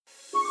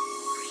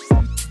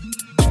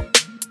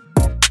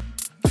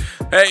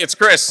Hey, it's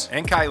Chris.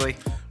 And Kylie.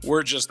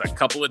 We're just a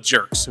couple of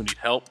jerks who need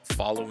help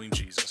following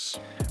Jesus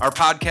Our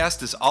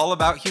podcast is all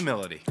about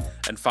humility,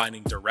 and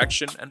finding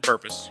direction and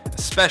purpose.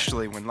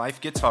 especially when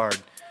life gets hard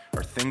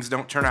or things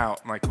don't turn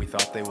out like we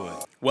thought they would.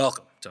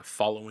 Welcome to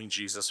Following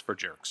Jesus for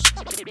Jerks.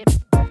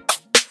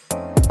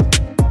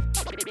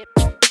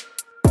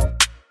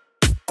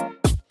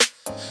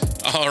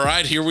 All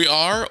right, here we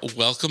are.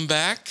 Welcome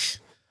back.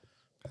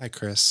 Hi,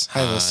 Chris.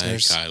 Hi,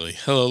 listeners. Kylie.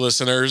 Hello,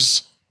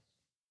 listeners.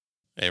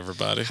 Hey,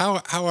 everybody.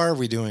 How are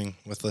we doing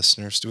with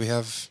listeners? Do we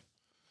have?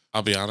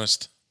 I'll be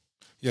honest.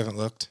 You haven't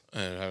looked?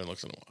 I haven't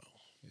looked in a while.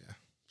 Yeah.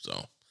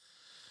 So,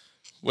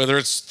 whether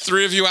it's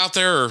 3 of you out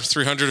there or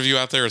 300 of you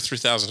out there or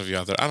 3,000 of you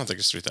out there, I don't think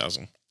it's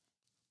 3,000.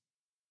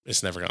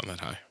 It's never gotten that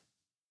high.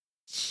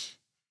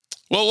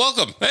 Well,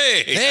 welcome.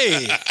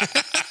 Hey.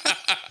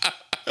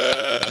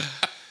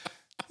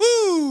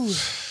 Woo!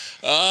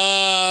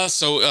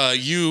 So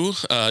you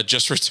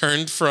just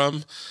returned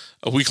from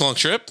a week-long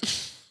trip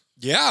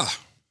Yeah.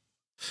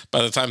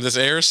 by the time this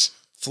airs?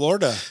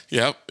 Florida.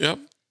 Yep.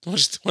 Why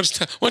don't you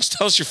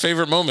tell us your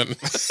favorite moment?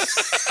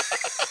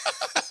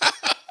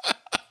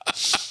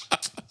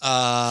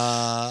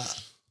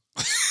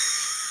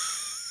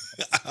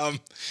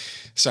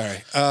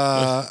 Sorry.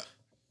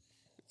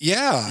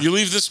 Yeah. You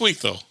leave this week,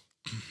 though.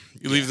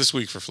 You leave this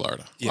week for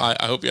Florida. Yeah.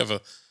 I hope you have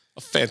a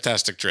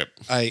fantastic trip.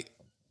 I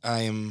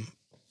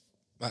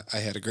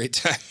had a great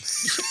time.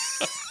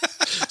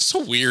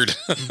 So weird.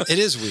 It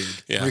is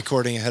weird. Yeah.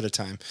 Recording ahead of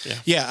time.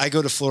 Yeah. I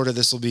go to Florida.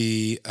 This will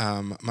be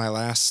my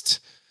last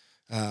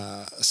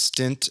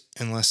stint,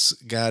 unless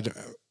God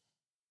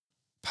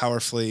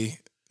powerfully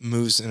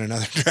moves in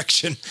another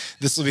direction.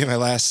 This will be my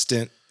last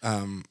stint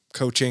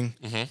coaching.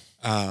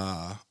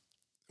 Mm-hmm.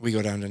 We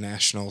go down to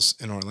nationals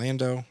in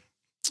Orlando,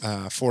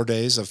 4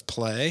 days of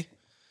play,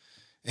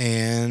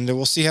 and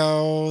we'll see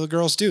how the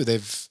girls do.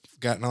 They've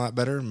gotten a lot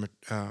better,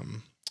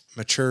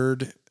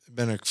 matured,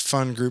 been a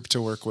fun group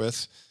to work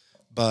with,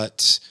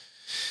 but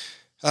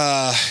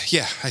I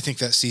think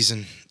that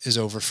season is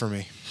over for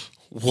me.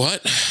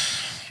 What?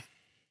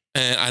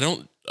 And I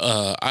don't.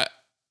 I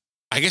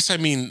guess I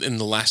mean in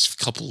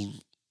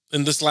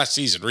this last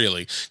season,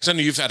 really, because I know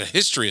you've had a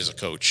history as a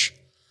coach.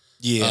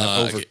 Yeah,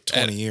 over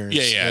 20 years.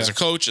 Yeah, as a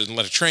coach and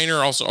a trainer,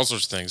 all sorts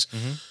of things.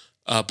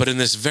 Mm-hmm. But in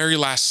this very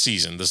last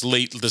season, this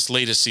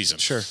latest season,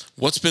 Sure.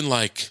 what's been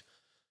like?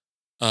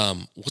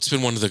 What's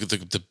been one of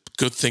the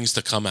good things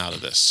to come out of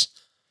this?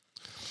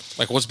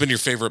 Like, what's been your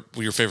favorite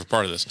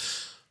part of this,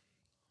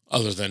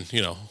 other than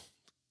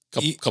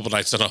couple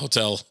nights in a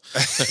hotel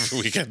every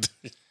weekend?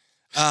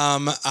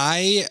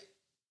 I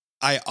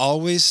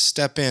always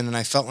step in, and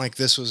I felt like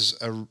this was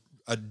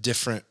a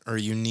different or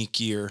unique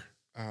year.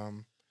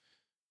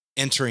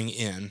 Re-entering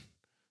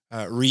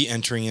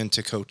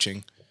into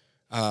coaching,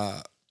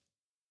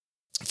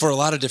 for a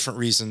lot of different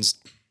reasons.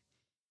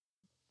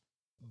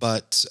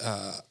 But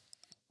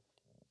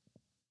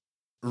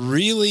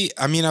really,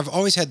 I mean, I've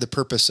always had the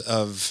purpose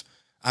of,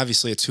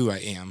 obviously it's who I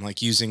am,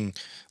 I'm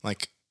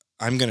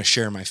going to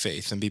share my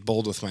faith and be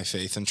bold with my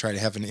faith and try to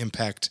have an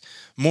impact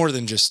more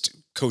than just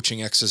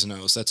coaching X's and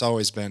O's. That's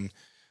always been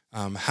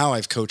how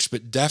I've coached,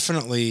 but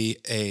definitely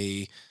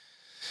an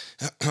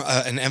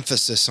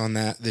emphasis on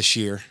that this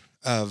year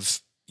of,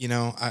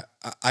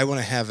 I want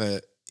to have an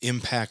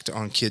impact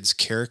on kids'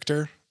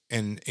 character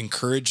and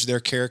encourage their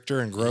character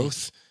and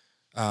growth,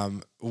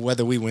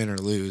 whether we win or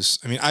lose.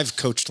 I mean, I've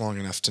coached long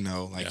enough to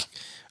know,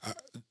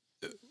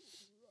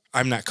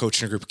 I'm not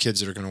coaching a group of kids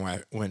that are going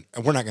to win.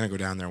 We're not going to go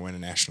down there and win a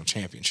national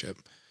championship,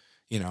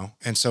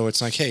 And so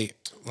it's like, hey,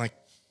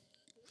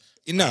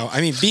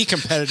 be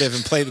competitive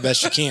and play the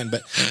best you can.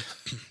 But,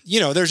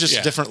 there's just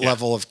a different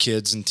level of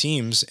kids and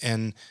teams.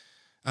 And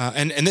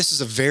this is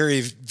a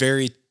very,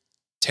 very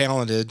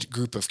talented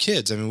group of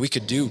kids. I mean, we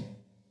could do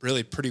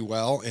really pretty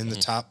well in the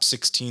top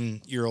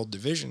 16-year-old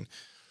division.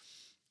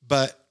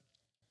 But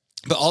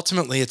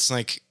ultimately, it's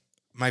like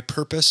my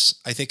purpose,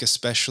 I think,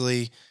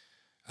 especially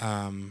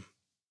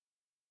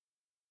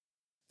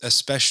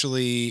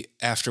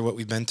after what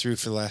we've been through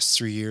for the last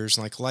 3 years,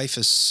 like life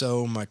is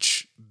so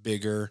much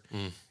bigger,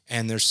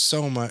 and there's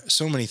so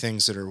many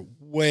things that are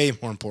way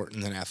more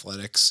important than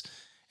athletics.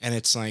 And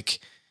it's like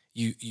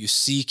you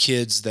see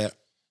kids that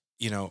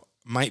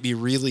might be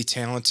really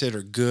talented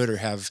or good or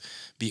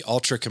be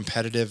ultra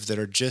competitive that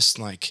are just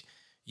like,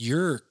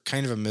 you're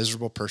kind of a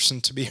miserable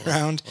person to be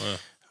around.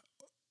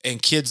 And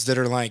kids that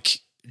are like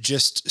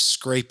just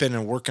scraping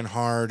and working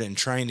hard and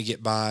trying to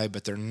get by,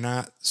 but they're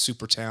not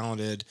super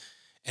talented.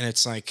 And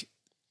it's like,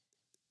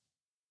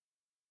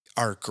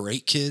 are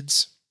great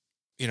kids,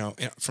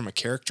 from a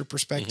character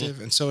perspective.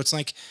 Mm-hmm. And so it's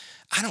like,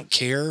 I don't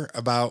care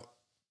about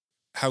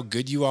how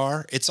good you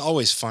are. It's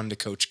always fun to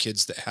coach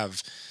kids that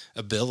have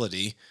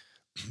ability,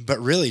 but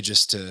really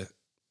just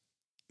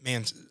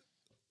it's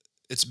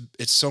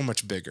so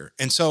much bigger.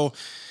 And so,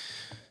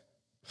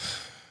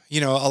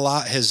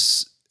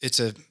 it's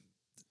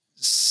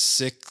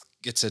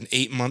an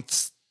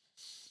 8-month,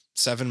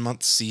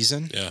 7-month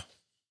season. Yeah.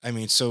 I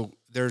mean, so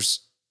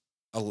there's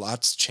a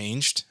lot's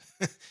changed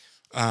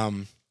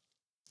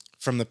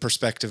from the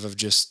perspective of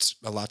just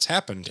a lot's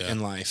happened Yeah. in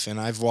life. And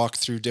I've walked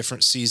through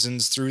different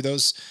seasons through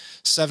those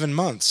 7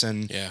 months.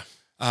 And, Yeah.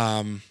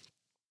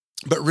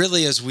 but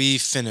really, as we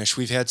finish,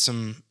 we've had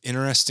some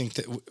interesting,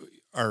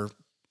 our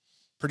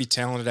pretty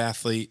talented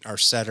athlete, our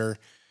setter,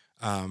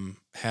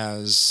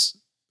 has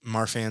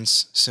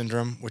Marfan's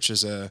syndrome, which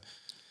is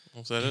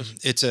What's that is?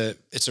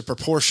 it's a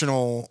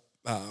proportional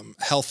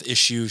health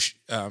issue.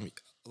 A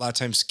lot of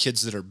times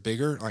kids that are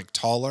bigger, like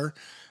taller,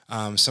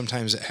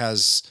 sometimes it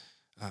has,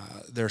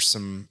 there's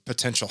some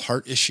potential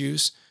heart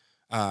issues.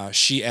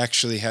 She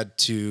actually had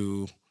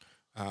to,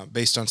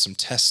 based on some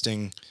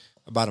testing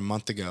about a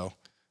month ago,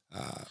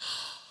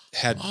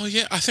 had, Oh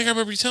yeah, I think I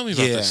remember you telling me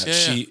about this. Yeah,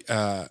 she,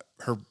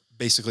 her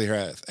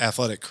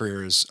athletic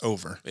career is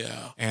over.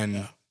 yeah.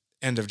 And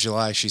end of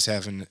July, she's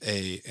having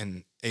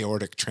an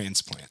aortic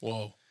transplant.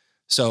 Whoa.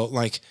 So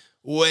like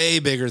way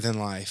bigger than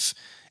life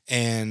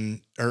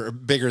or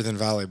bigger than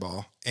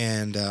volleyball.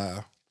 And,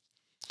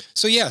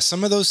 so yeah,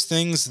 some of those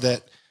things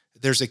that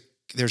there's a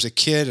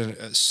kid,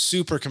 a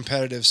super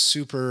competitive,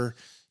 super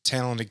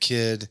talented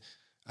kid.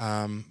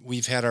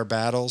 We've had our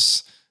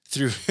battles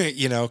through,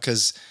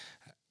 cause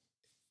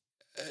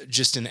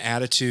just in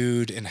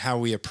attitude and how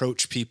we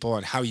approach people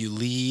and how you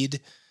lead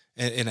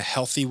in a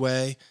healthy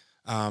way,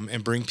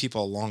 and bring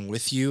people along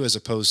with you as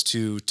opposed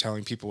to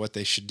telling people what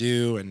they should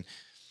do. And,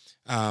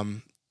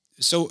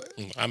 so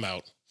I'm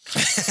out.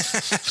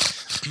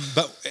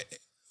 but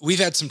we've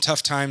had some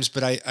tough times,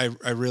 but I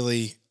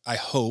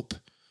hope,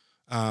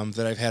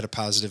 that I've had a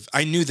positive.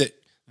 I knew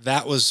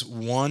that was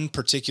one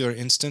particular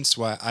instance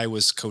why I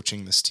was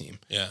coaching this team.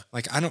 Yeah.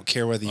 Like, I don't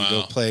care whether you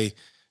go play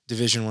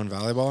Division I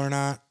volleyball or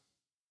not,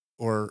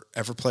 or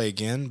ever play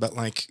again, but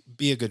like,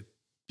 be a good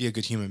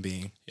human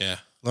being. Yeah.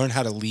 Learn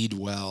how to lead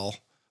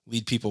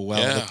people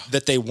well,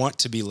 that they want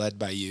to be led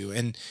by you.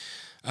 And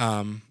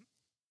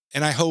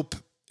I hope,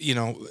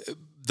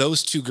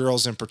 those two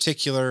girls in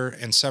particular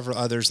and several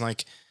others,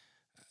 like,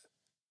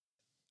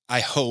 I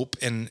hope,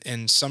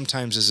 and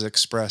sometimes is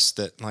expressed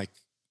that like,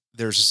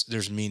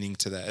 there's meaning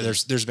to that.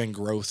 There's been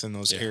growth in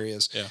those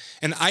areas. Yeah.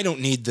 And I don't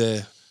need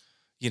the,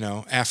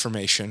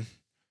 affirmation.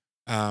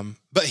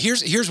 But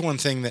here's one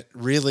thing that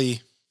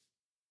really,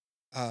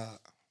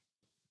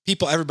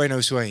 everybody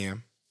knows who I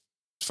am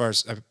as far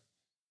as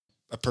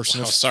a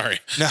person Oh, sorry.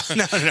 No.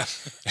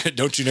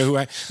 Don't you know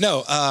who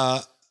no,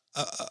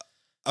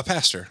 a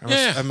pastor.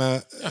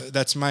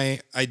 That's my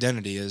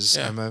identity is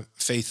I'm a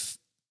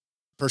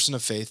person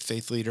of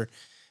faith leader.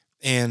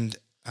 And,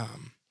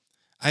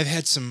 I've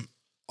had some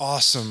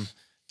awesome,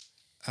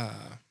 I've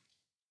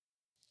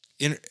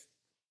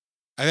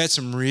had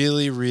some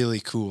really, really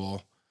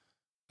cool,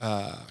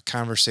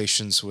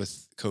 conversations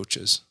with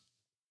coaches.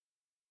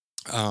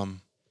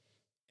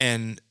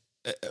 And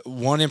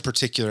one in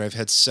particular, I've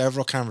had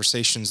several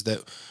conversations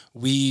that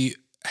we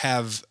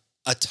have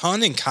a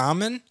ton in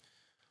common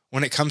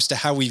when it comes to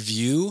how we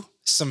view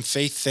some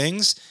faith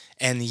things.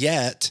 And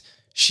yet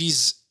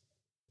she's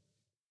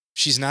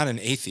not an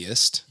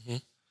atheist,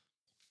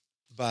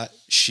 but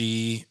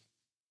she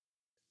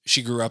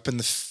grew up in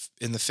the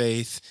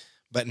faith,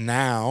 but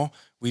now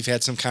we've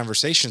had some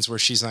conversations where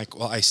she's like,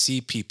 well, I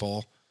see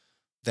people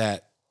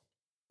that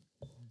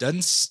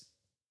doesn't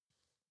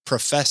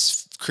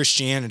profess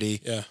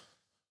Christianity,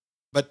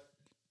 but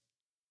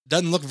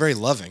doesn't look very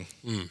loving.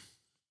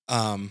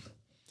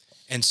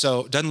 And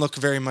so doesn't look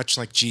very much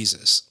like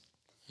Jesus.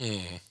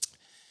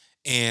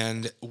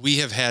 And we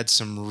have had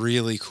some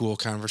really cool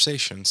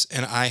conversations,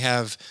 and I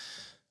have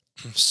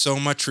so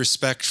much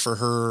respect for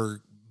her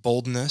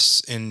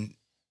boldness in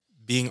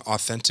being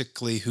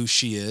authentically who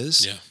she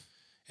is. Yeah.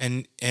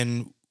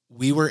 And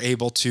we were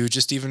able to,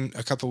 just even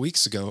a couple of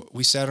weeks ago,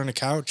 we sat on a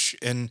couch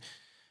and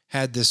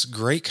had this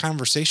great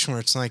conversation where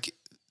it's like,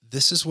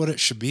 this is what it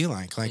should be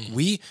like. Like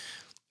we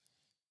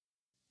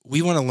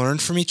want to learn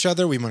from each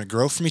other. We want to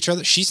grow from each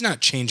other. She's not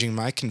changing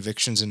my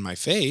convictions in my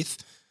faith.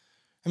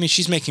 I mean,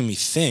 she's making me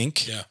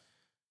think. Yeah.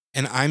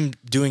 And I'm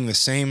doing the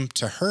same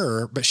to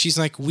her, but she's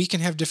like, we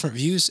can have different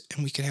views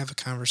and we can have a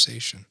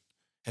conversation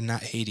and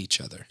not hate each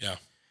other. Yeah.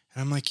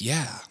 And I'm like,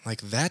 yeah,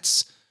 like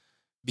that's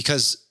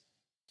because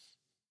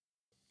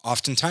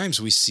oftentimes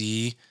we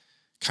see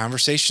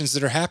conversations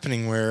that are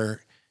happening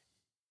where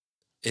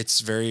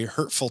it's very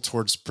hurtful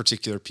towards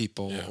particular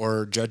people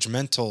or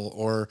judgmental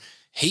or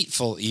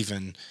hateful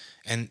even.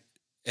 And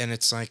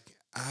it's like,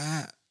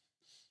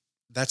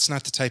 that's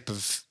not the type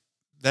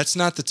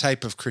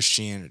of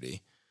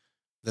Christianity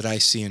that I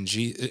see in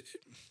Jesus.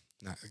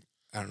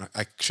 I don't know.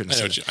 I shouldn't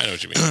say that. I know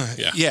what you mean.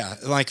 Yeah. Yeah.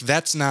 Like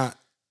that's not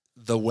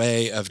the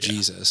way of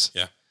Jesus.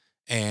 Yeah.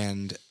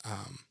 And,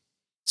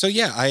 so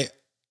yeah,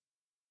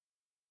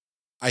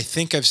 I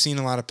think I've seen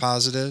a lot of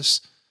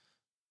positives.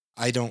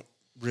 I don't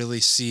really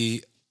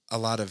see a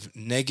lot of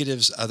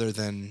negatives other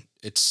than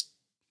it's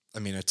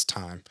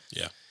time.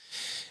 Yeah.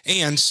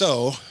 And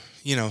so,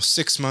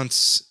 6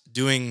 months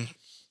doing,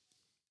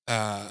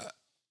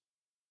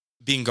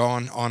 being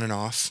gone on and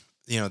off,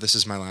 this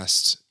is my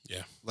last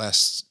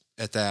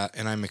at that.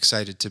 And I'm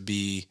excited to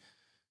be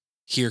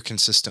here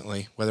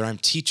consistently, whether I'm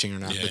teaching or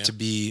not, but to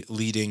be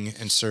leading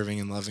and serving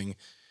and loving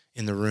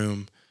in the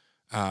room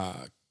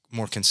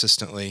more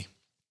consistently.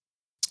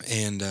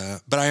 And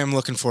but I am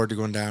looking forward to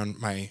going down.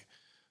 My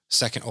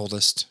second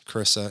oldest,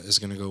 Carissa, is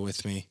going to go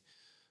with me.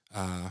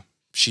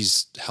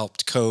 She's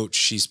helped coach.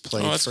 She's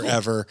played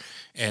forever. Cool.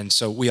 And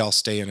so we all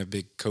stay in a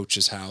big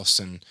coach's house.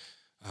 And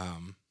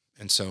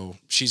so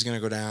she's going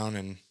to go down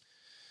and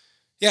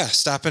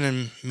stopping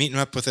and meeting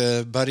up with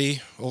a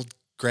buddy, old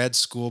grad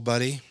school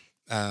buddy,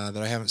 that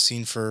I haven't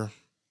seen for,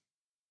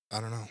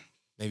 I don't know,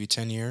 maybe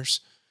 10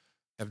 years.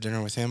 Have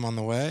dinner with him on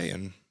the way.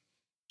 And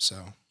so,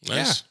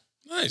 Nice.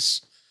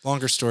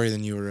 Longer story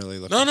than you were really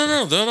looking for.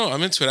 No.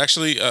 I'm into it.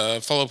 Actually,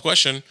 follow-up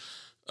question.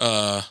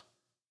 Girls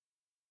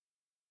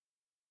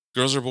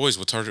or boys?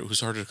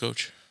 Who's harder to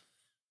coach?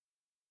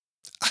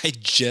 I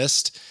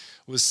just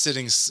was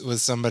sitting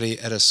with somebody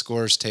at a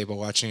scores table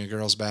watching a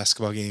girls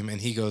basketball game, and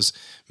he goes,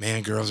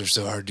 "Man, girls are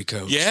so hard to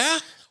coach." Yeah?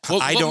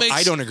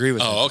 I don't agree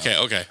with that. Oh,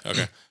 okay.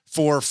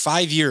 For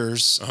 5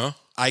 years,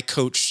 I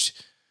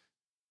coached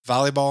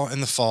volleyball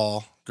in the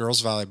fall,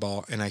 girls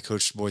volleyball, and I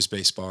coached boys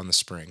baseball in the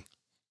spring.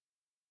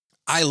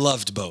 I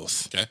loved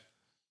both. Okay.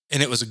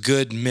 And it was a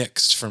good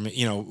mix from,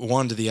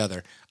 one to the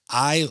other.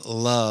 I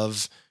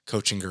love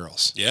coaching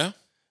girls. Yeah.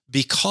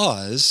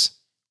 Because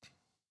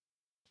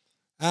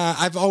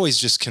I've always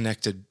just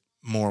connected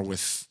more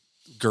with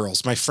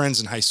girls. My friends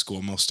in high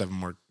school, most of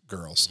them were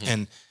girls.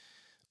 Mm-hmm.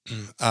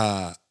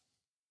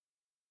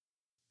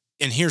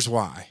 And here's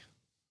why.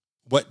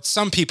 What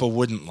some people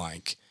wouldn't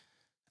like,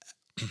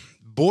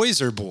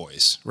 boys are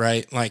boys,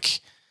 right? Like,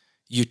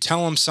 you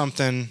tell them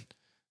something,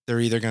 they're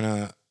either going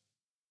to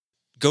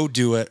go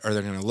do it, or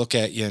they're going to look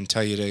at you and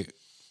tell you to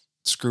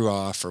screw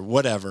off or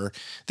whatever.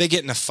 They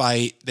get in a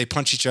fight. They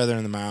punch each other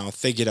in the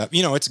mouth. They get up.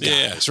 It's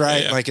guys,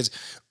 right? Yeah. Like, it's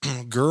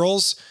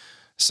girls.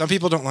 Some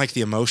people don't like the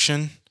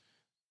emotion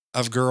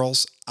of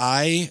girls.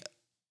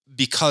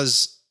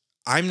 Because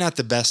I'm not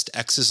the best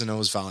X's and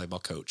O's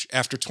volleyball coach.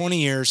 After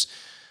 20 years,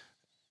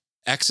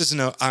 X's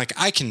and O's, like,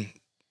 I can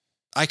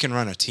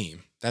run a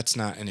team. That's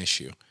not an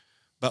issue.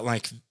 But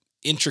like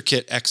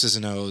intricate X's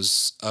and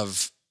O's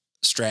of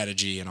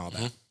strategy and all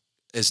that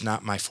is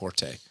not my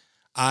forte.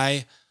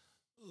 I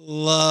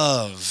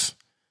love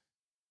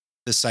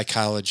the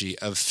psychology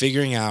of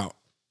figuring out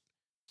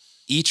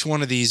each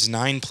one of these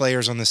 9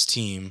 players on this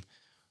team.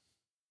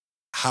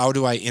 How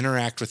do I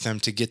interact with them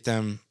to get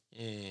them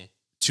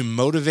to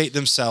motivate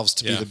themselves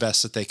to be the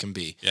best that they can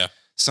be? Yeah.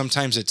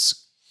 Sometimes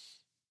it's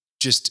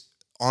just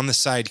on the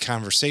side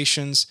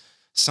conversations.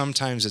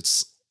 Sometimes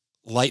it's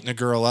lighting a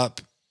girl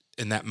up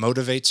and that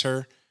motivates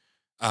her.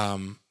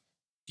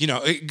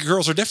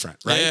 Girls are different,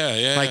 right?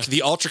 Yeah. Like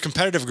the ultra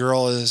competitive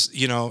girl is,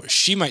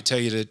 she might tell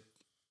you to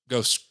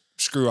go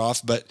screw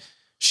off, but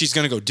she's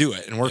going to go do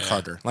it and work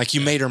harder. Like,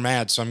 you made her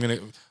mad, so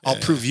I'll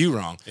prove you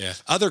wrong. Yeah.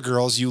 Other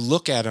girls, you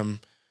look at them,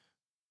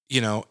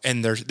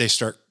 and they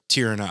start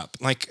tearing up.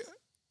 Like,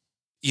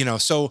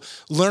 so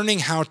learning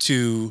how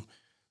to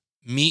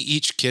meet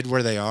each kid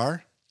where they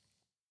are,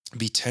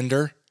 be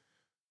tender,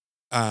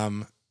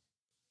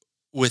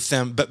 with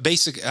them. But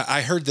basically,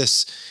 I heard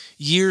this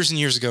years and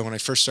years ago when I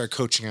first started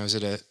coaching. I was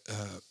at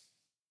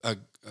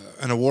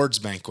an awards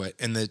banquet,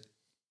 and the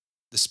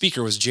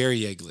speaker was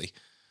Jerry Yeagley,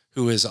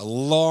 who is a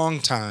long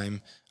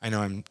time. I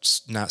know I'm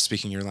not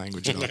speaking your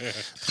language at all.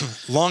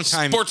 Long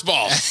time sports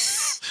ball,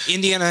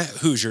 Indiana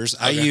Hoosiers,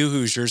 IU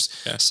Hoosiers,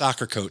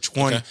 soccer coach.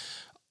 Won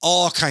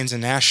all kinds of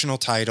national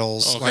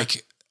titles,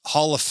 like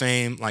Hall of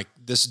Fame. Like,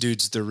 this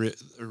dude's the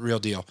real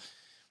deal.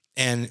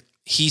 And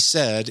he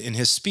said in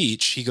his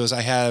speech, he goes,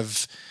 I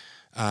have,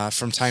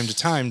 from time to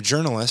time,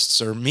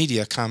 journalists or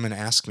media come and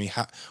ask me,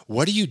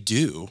 what do you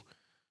do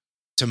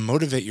to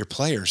motivate your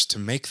players to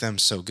make them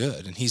so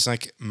good? And he's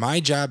like, my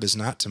job is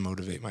not to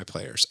motivate my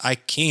players. I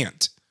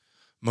can't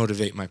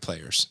motivate my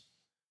players.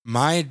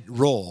 My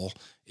role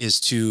is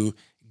to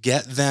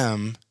get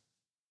them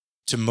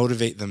to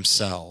motivate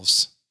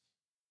themselves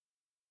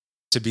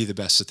to be the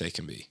best that they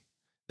can be.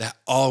 That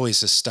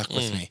always has stuck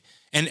with me.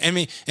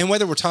 And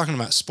whether we're talking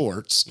about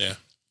sports,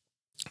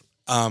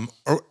 and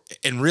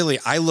really,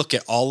 I look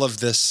at all of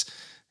this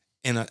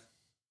I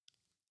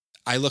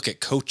look at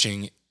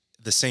coaching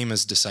the same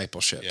as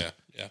discipleship. Yeah.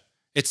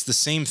 It's the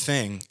same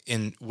thing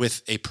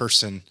with a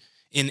person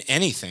in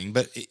anything,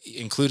 but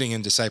including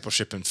in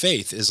discipleship and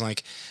faith, is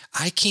like,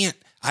 I can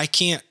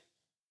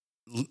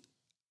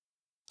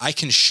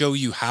show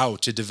you how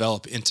to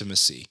develop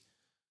intimacy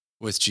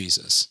with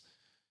Jesus,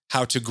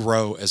 how to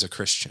grow as a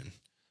Christian,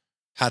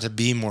 how to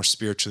be more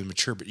spiritually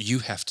mature, but you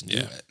have to do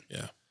it.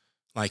 Yeah.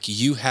 Like,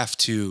 you have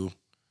to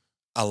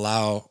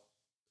allow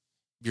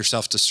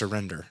yourself to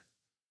surrender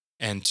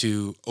and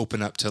to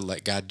open up to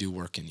let God do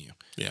work in you.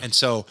 Yeah. And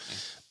so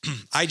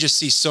I just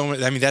see so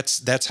many, I mean,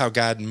 that's how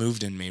God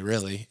moved in me,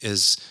 really,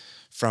 is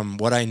from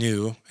what I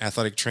knew,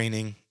 athletic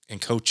training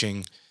and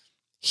coaching,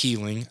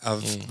 healing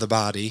of the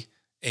body,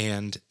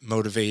 and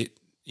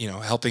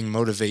helping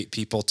motivate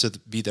people to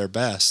be their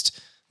best.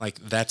 Like,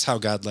 that's how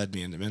God led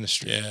me into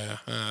ministry. Yeah.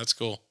 That's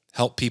cool.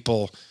 Help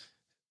people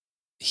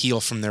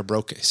heal from their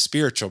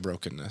spiritual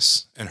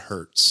brokenness and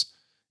hurts,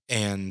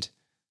 and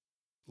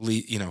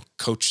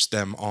coach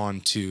them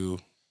on to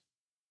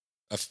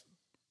a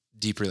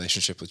deep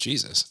relationship with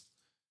Jesus.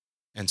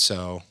 And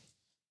so,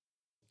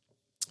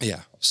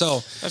 yeah.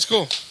 So that's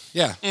cool.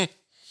 Yeah.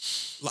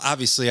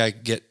 Obviously,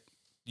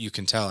 you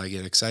can tell I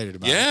get excited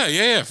about it.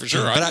 Yeah, for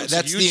sure. But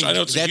that's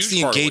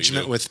the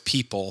engagement with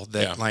people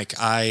that like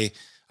I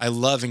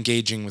love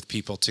engaging with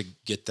people to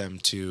get them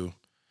to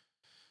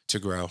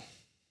grow.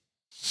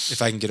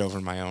 If I can get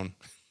over my own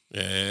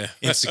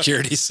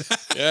insecurities.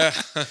 Yeah.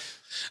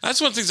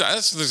 That's one of the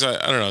things I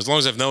don't know, as long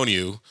as I've known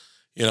you,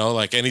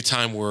 like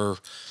anytime we're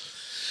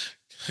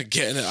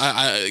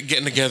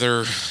getting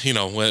together,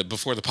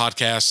 before the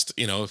podcast,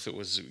 if it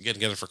was getting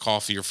together for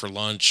coffee or for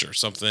lunch or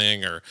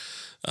something, or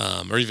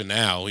even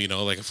now,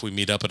 like if we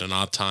meet up at an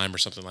odd time or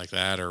something like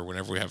that, or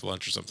whenever we have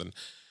lunch or something,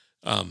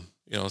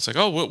 it's like,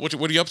 oh, what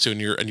are you up to?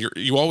 And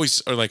you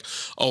always are like,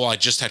 oh, I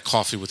just had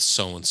coffee with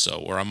so and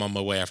so, or I'm on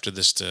my way after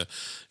this to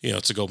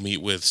go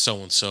meet with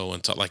so and so,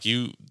 and like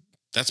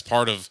that's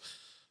part of,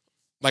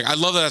 like, I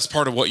love that that's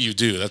part of what you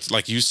do. That's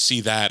like, you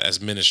see that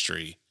as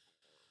ministry.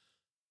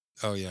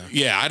 Oh yeah.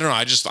 Yeah. I don't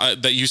know.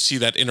 That you see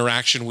that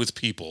interaction with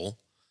people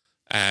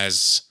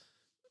as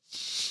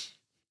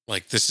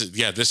like, this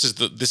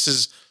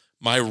is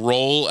my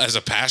role as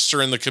a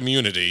pastor in the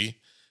community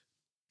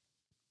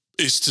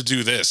is to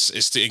do this,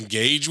 is to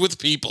engage with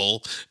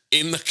people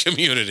in the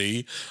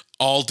community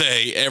all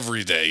day,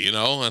 every day, and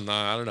I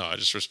don't know. I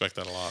just respect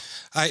that a lot.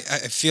 I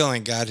feel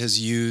like God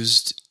has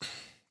used,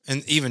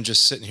 and even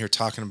just sitting here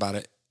talking about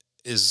it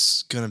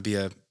is going to be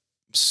a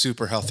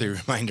super healthy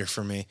reminder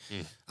for me.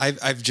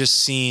 I've just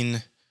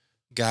seen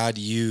God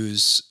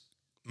use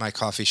my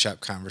coffee shop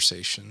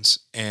conversations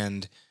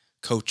and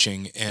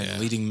coaching and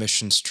leading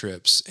missions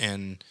trips.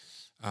 And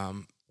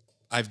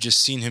I've just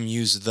seen him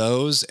use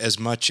those as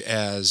much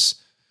as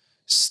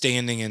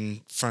standing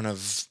in front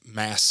of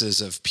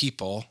masses of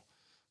people.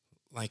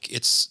 Like,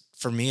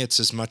 for me, it's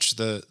as much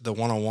the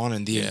one-on-one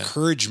and the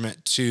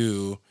encouragement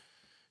to,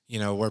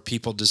 where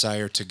people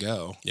desire to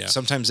go. Yeah.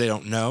 Sometimes they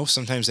don't know,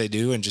 sometimes they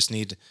do, and just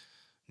need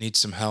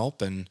some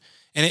help. And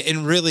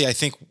really, I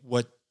think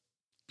what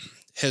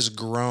has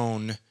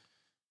grown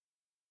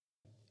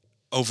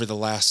over the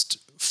last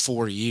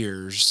 4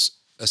 years,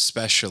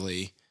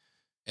 especially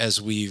as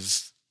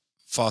we've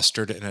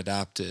fostered and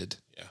adopted,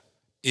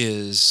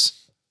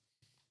 is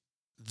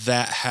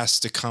that has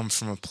to come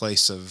from a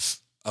place of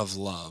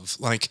love.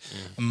 Like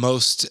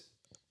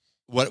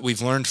what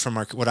I've learned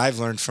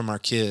from our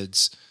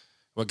kids,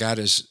 what God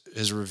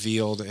has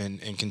revealed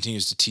and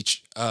continues to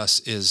teach us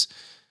is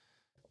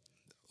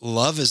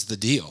love is the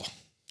deal.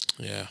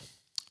 Yeah.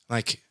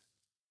 Like,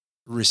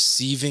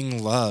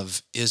 receiving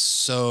love is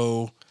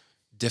so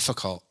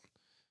difficult.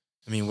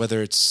 I mean,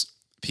 whether it's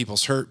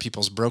people's hurt,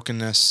 people's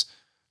brokenness,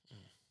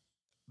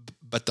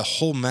 but the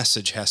whole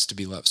message has to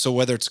be love. So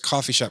whether it's a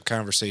coffee shop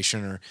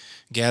conversation or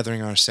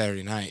gathering on a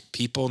Saturday night,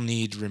 people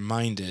need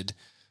reminded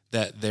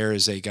that there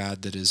is a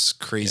God that is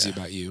crazy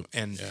about you.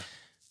 And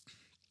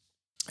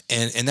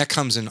that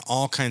comes in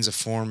all kinds of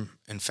form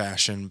and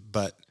fashion,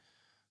 but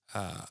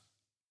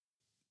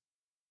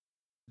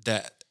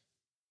that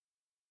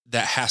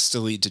has to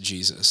lead to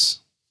Jesus.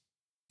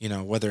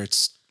 Whether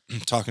it's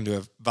talking to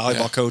a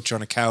volleyball coach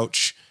on a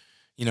couch,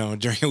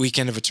 during a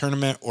weekend of a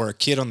tournament, or a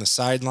kid on the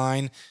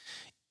sideline.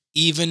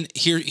 Even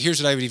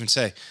here's what I would even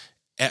say: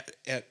 at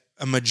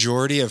a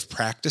majority of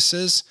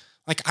practices,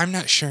 like, I'm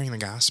not sharing the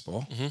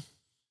gospel,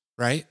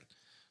 right?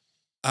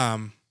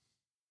 But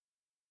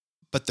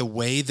the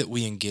way that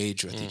we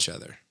engage with each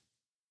other,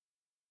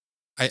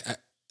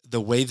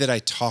 the way that I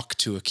talk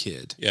to a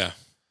kid,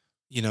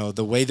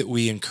 the way that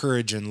we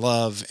encourage and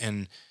love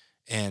and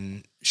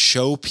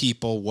show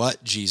people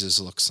what Jesus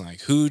looks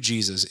like, who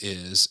Jesus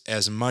is,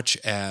 as much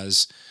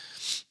as,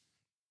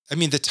 I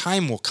mean, the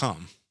time will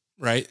come,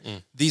 right?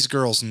 These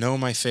girls know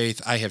my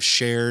faith. I have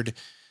shared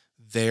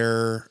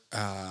their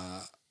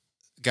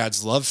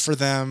God's love for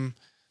them,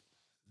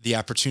 the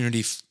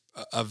opportunity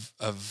of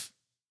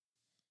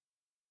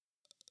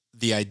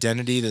the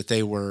identity that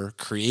they were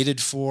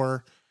created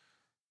for,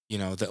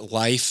 that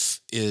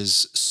life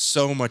is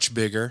so much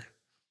bigger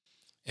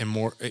and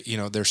more,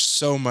 there's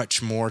so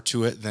much more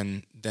to it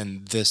than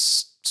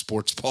this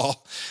sports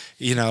ball,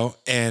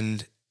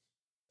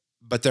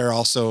 but there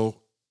also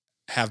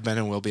have been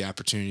and will be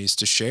opportunities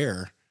to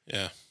share,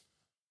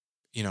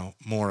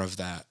 more of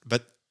that.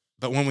 But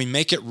when we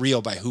make it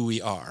real by who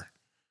we are,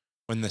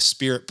 when the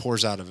Spirit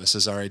pours out of us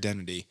as our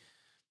identity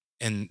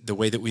and the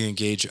way that we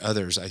engage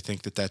others, I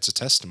think that that's a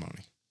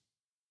testimony.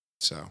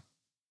 So,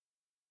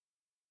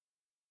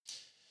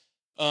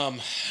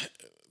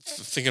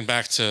 thinking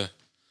back to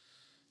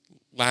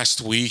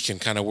last week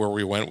and kind of where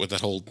we went with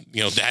that whole,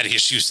 daddy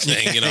issues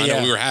thing, I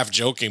know we were half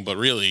joking, but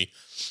really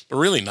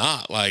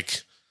not.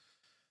 Like,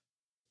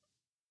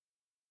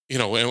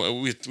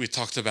 we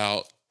talked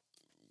about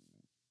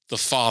the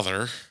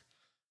Father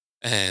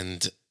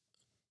and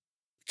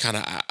kind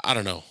of, I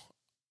don't know.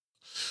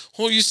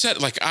 Well, you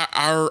said, like,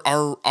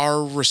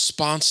 our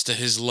response to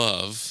his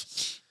love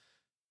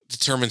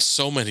determines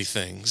so many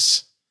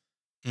things.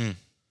 Mm.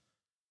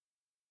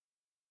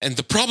 And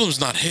the problem's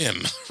not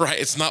him, right?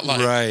 It's not like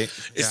Right.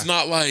 It's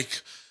not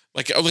like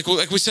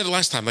we said it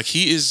last time. Like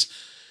he is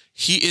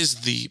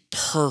the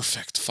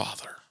perfect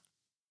father.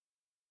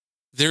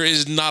 There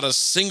is not a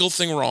single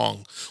thing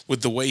wrong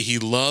with the way he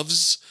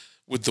loves,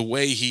 with the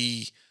way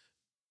he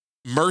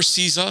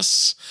mercies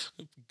us,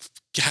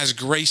 has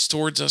grace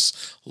towards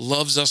us,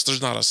 loves us.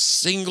 There's not a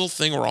single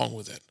thing wrong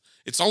with it.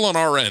 It's all on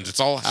our end. It's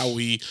all how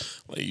we,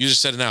 like you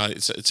just said it now,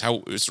 it's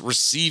how it's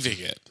receiving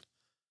it.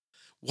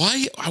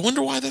 Why? I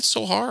wonder why that's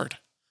so hard.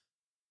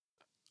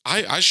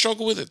 I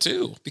struggle with it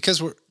too.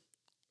 Because we're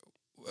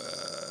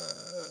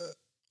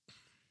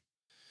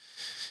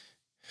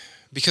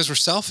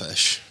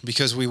selfish,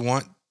 because we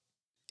want,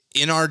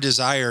 in our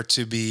desire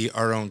to be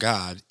our own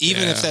God,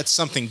 even if that's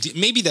something,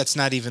 maybe that's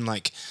not even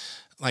like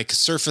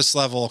surface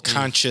level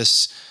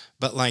conscious,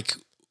 but like,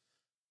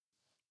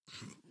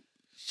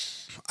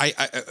 I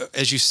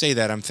as you say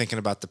that, I'm thinking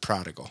about the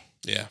prodigal.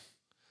 Yeah.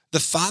 The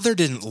father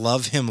didn't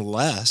love him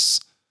less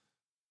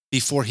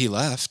before he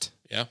left.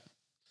 Yeah.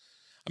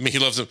 I mean, he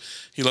loved him.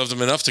 He loved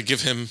him enough to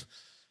give him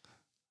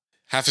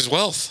half his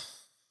wealth.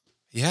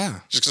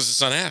 Yeah. Just because his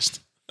son asked.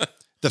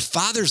 The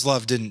father's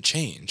love didn't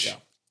change. Yeah.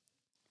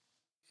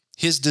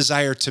 His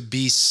desire to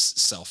be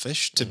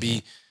selfish, to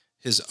be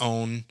his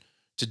own,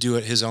 to do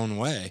it his own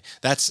way.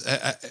 That's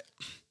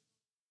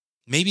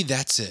maybe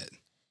that's it.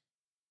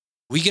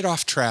 We get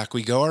off track,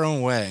 we go our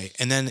own way,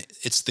 and then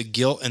it's the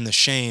guilt and the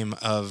shame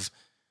of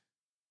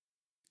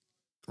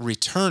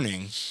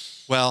returning.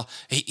 Well,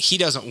 he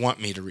doesn't want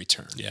me to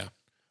return. Yeah.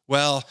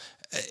 Well,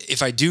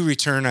 if I do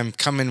return, I'm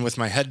coming with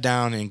my head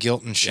down in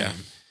guilt and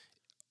shame.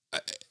 Yeah.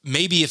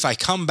 Maybe if I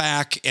come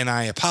back and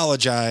I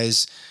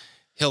apologize,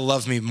 he'll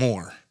love me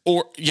more.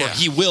 Or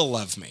he will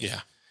love me.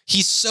 Yeah.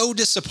 He's so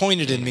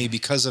disappointed in me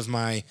because of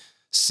my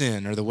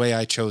sin or the way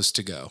I chose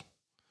to go.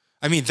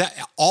 I mean, that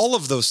all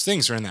of those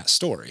things are in that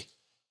story.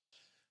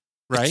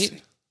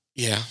 Right?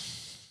 Yeah.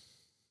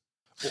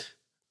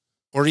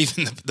 Or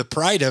even the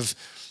pride of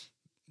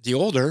the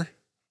older.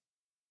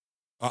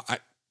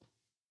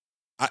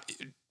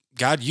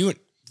 God,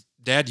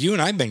 Dad, you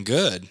and I've been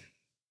good.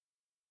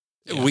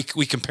 Yeah.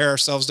 We compare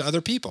ourselves to other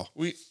people.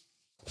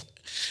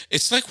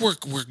 It's like we're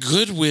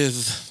good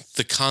with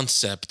the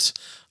concept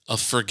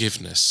of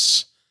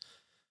forgiveness,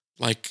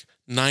 like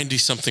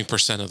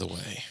 90-something% of the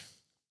way.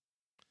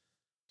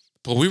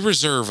 But we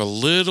reserve a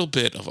little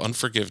bit of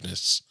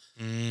unforgiveness,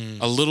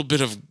 a little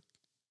bit of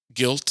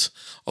guilt,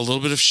 a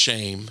little bit of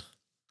shame.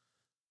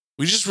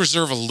 We just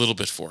reserve a little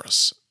bit for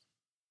us.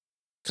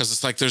 Because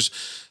it's like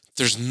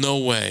there's no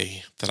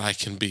way that I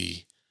can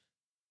be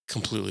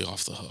completely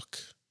off the hook.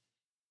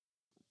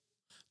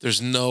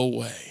 There's no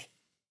way.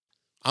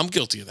 I'm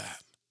guilty of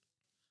that.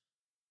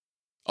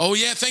 Oh,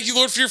 yeah, thank you,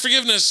 Lord, for your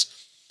forgiveness.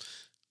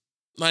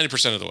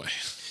 90% of the way.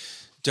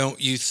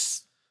 Don't you...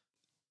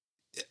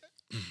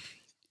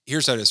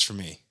 Here's how it is for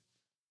me.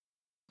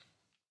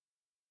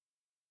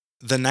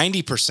 The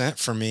 90%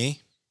 for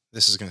me,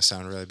 this is going to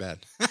sound really bad.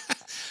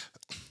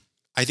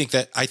 I think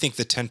the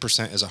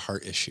 10% is a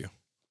heart issue.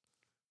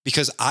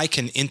 Because I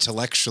can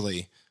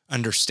intellectually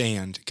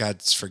understand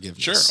God's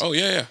forgiveness. Sure. Oh,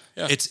 yeah.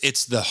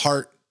 It's the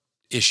heart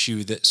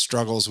issue that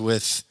struggles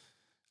with,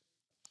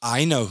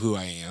 I know who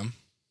I am.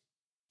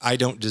 I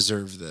don't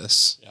deserve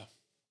this. Yeah.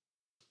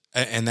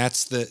 And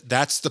that's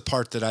the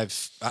part that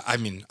I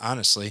mean,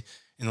 honestly,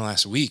 in the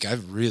last week,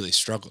 I've really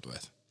struggled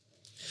with.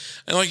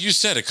 And like you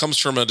said, it comes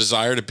from a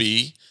desire to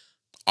be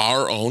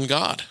our own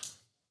God.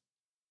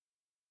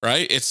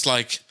 Right? It's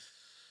like,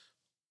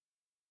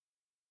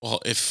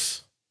 well,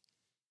 if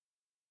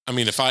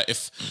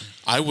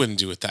I wouldn't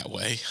do it that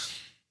way.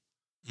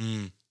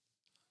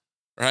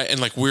 Right?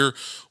 And like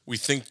we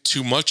think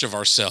too much of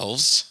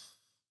ourselves.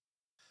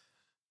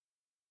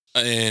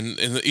 And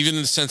even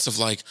in the sense of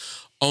like,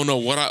 oh no,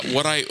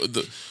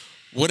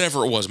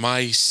 whatever it was,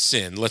 my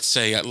sin, let's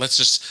say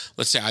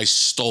I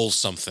stole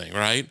something,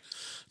 right?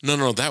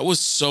 No, that was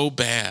so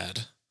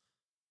bad.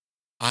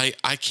 I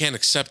can't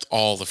accept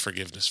all the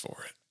forgiveness for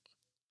it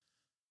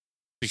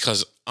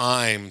because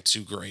I'm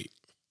too great.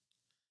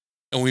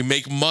 And we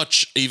make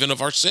much even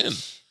of our sin.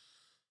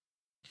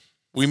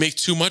 We make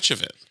too much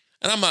of it.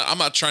 And I'm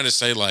not trying to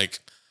say like,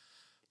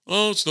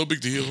 oh, it's no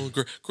big deal.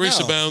 Grace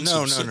abounds.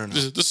 No.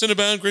 The sin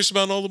abound, grace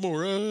abound all the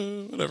more.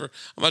 Whatever.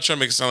 I'm not trying to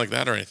make it sound like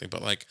that or anything,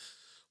 but like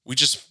we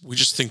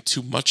just think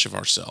too much of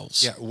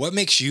ourselves. Yeah. What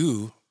makes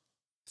you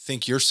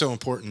think you're so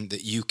important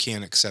that you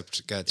can't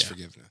accept God's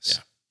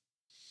forgiveness?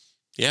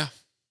 Yeah.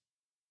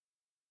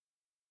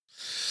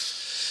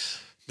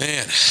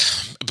 Man,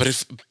 but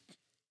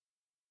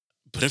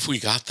if we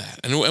got that,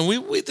 and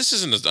we this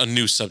isn't a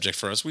new subject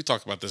for us. We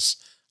talked about this,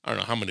 I don't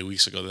know how many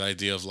weeks ago, the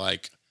idea of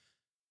like,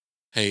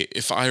 hey,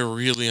 if I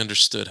really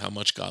understood how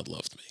much God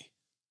loved me,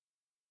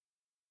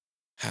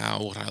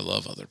 how would I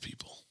love other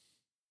people?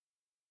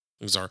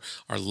 It was our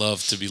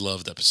love to be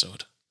loved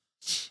episode.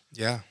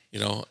 Yeah.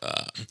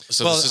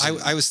 So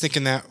I was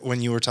thinking that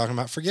when you were talking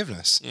about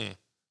forgiveness.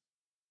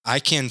 I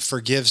can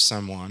forgive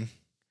someone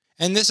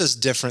And this is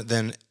different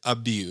than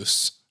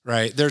abuse,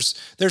 right? There's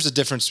a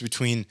difference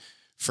between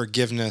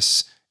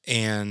forgiveness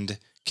and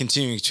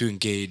continuing to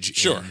engage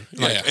Sure.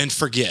 and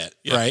forget,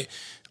 right?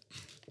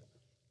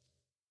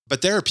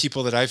 But there are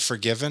people that I've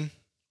forgiven,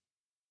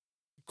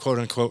 quote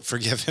unquote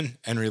forgiven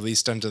and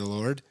released unto the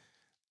Lord.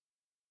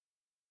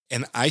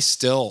 And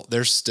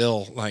there's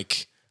still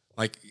like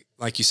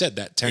you said,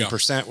 that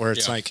 10% where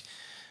it's like,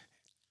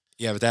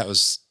 yeah, but that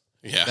was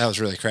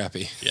really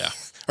crappy. Yeah.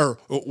 Or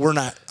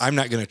I'm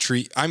going to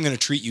treat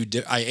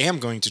you. I am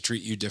going to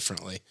treat you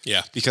differently.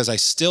 Yeah. Because I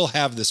still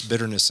have this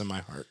bitterness in my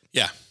heart.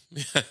 Yeah.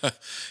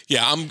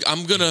 Yeah.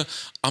 I'm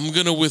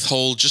gonna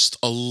withhold just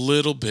a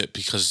little bit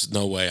because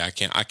no way I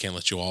can't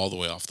let you all the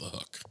way off the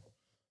hook.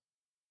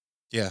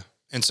 Yeah.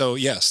 And so,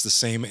 yes, the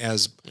same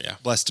as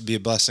blessed to be a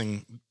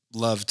blessing,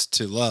 loved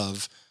to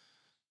love,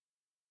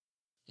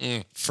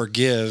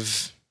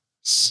 forgive,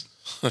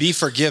 be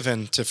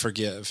forgiven to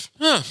forgive.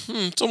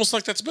 It's almost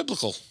like that's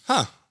biblical.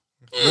 Huh.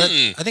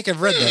 I think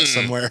I've read that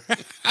somewhere.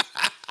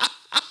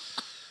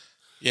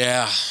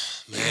 Yeah,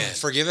 man.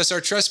 Forgive us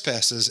our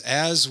trespasses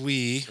as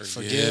we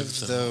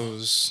forgive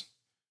those.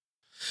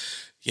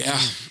 Yeah,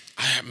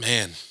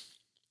 man.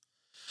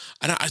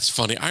 And it's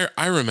funny.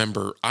 I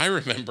remember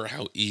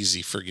how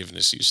easy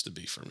forgiveness used to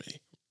be for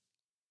me.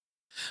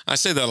 I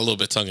say that a little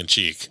bit tongue in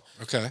cheek.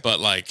 Okay. But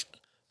like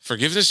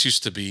forgiveness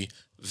used to be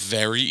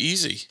very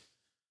easy.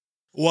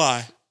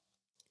 Why?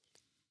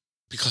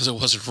 Because it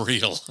wasn't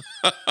real.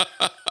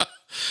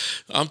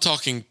 I'm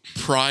talking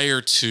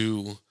prior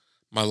to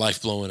my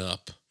life blowing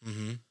up.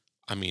 Mm-hmm.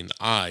 I mean,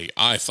 I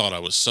thought I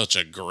was such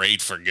a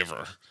great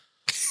forgiver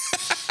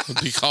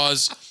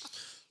because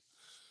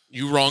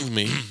you wronged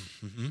me.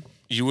 Mm-hmm.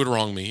 You would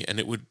wrong me, and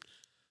it would.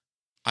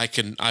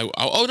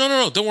 Oh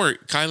no, don't worry,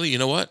 Kylie. You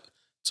know what?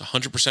 It's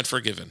 100%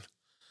 forgiven,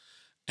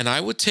 and I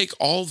would take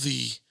all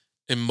the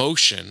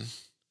emotion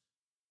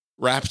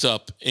wrapped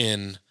up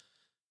in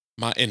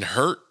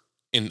hurt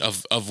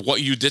of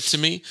what you did to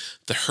me,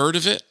 the hurt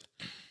of it,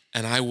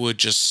 and I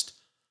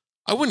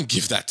wouldn't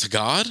give that to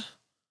God.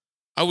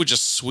 I would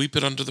just sweep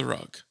it under the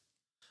rug.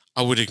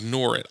 I would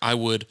ignore it. I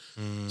would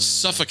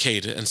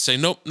suffocate it and say,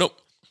 nope,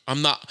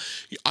 I'm not.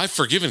 I've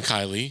forgiven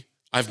Kylie.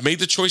 I've made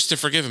the choice to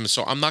forgive him.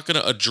 So I'm not going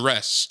to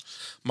address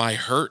my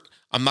hurt.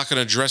 I'm not going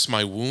to address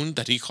my wound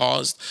that he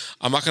caused.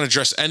 I'm not going to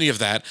address any of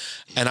that.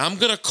 And I'm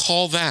going to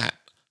call that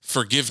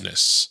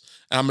forgiveness.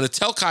 And I'm going to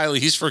tell Kylie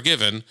he's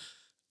forgiven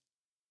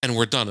and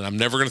we're done. And I'm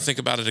never going to think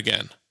about it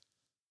again,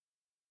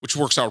 which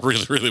works out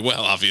really, really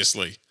well,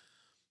 obviously.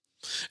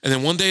 And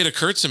then one day it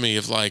occurred to me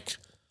of like,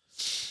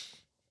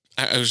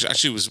 while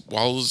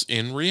I was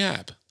in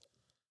rehab. It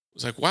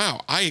was like,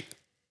 wow, I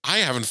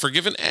haven't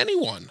forgiven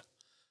anyone.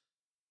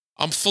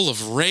 I'm full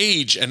of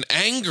rage and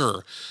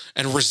anger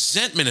and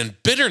resentment and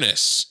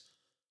bitterness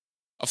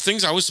of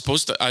things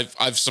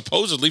I've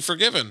supposedly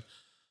forgiven.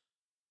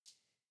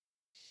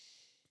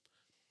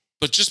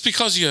 But just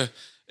because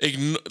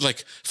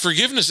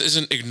forgiveness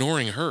isn't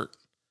ignoring hurt.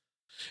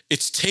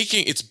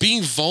 It's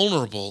being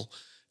vulnerable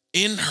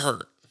in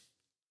hurt,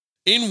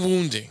 in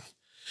wounding.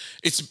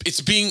 It's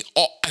being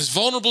as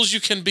vulnerable as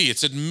you can be.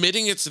 It's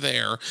admitting it's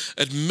there,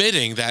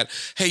 admitting that,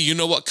 hey, you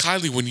know what,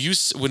 Kylie, when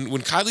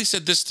Kylie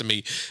said this to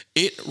me,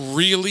 it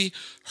really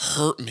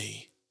hurt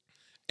me.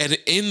 And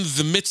in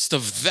the midst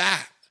of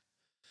that,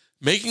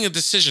 making a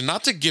decision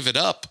not to give it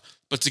up,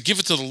 but to give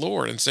it to the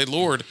Lord and say,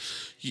 Lord,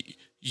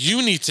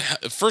 you need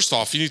to, first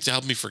off, you need to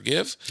help me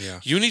forgive.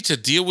 Yeah. You need to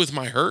deal with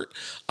my hurt.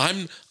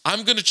 I'm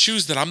going to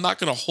choose that I'm not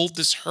going to hold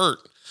this hurt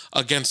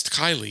against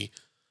Kylie,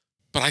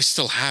 but I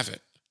still have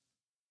it.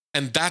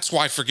 And that's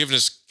why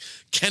forgiveness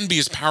can be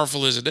as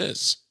powerful as it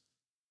is.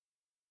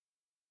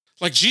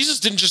 Like Jesus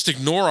didn't just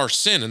ignore our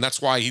sin, and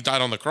that's why he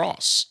died on the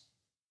cross.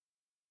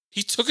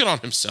 He took it on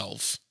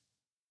himself.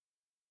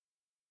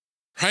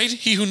 Right?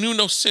 He who knew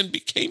no sin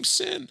became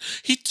sin.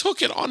 He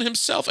took it on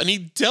himself and he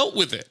dealt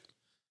with it.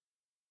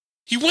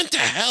 He went to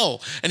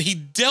hell and he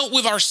dealt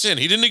with our sin.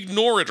 He didn't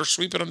ignore it or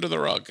sweep it under the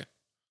rug.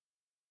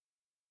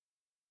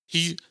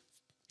 He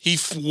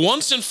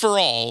once and for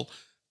all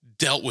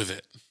dealt with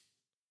it.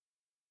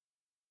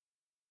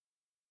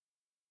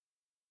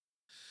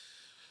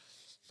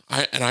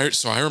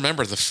 So I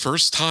remember the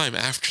first time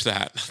after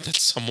that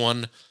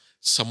someone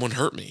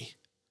hurt me,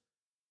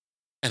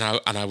 and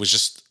I was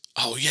just,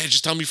 oh yeah,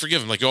 just tell me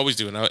forgive him like you always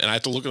do, and I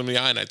had to look at him in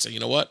the eye and I'd say, you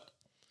know what,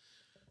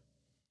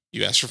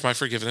 you asked for my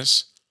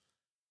forgiveness,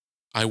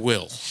 I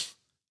will.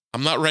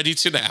 I'm not ready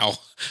to now.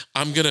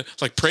 I'm gonna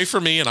pray for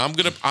me, and I'm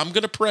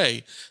gonna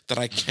pray that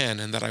I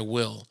can and that I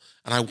will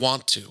and I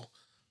want to,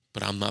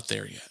 but I'm not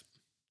there yet.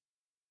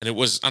 And it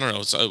was, I don't know,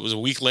 it was a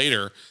week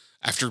later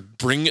after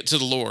bringing it to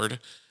the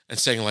Lord and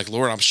saying like,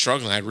 Lord, I'm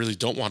struggling. I really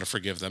don't want to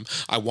forgive them.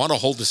 I want to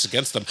hold this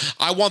against them.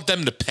 I want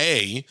them to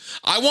pay.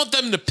 I want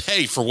them to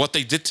pay for what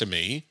they did to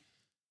me.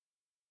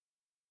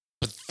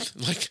 But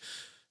like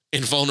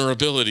in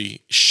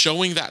vulnerability,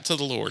 showing that to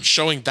the Lord,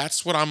 showing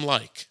that's what I'm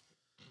like.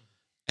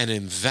 And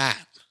in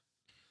that,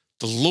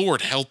 the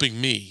Lord helping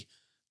me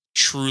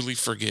truly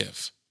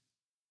forgive.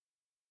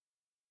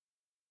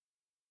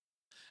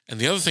 And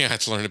the other thing I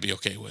had to learn to be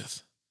okay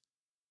with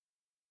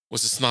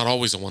was it's not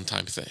always a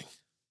one-time thing.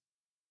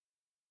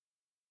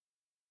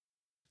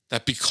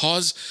 That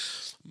because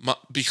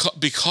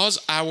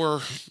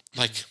our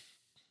like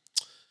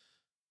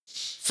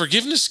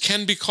forgiveness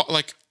can be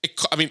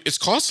it's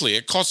costly.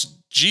 It costs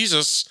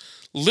Jesus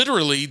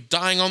literally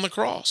dying on the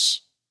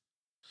cross.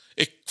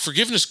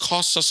 Forgiveness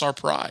costs us our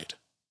pride.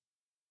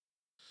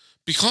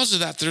 Because of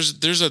that,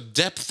 there's a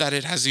depth that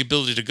it has the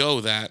ability to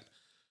go that,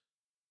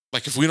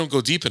 like, if we don't go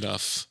deep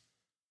enough,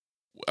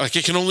 like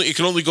it can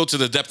only go to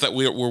the depth that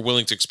we're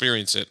willing to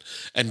experience it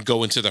and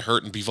go into the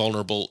hurt and be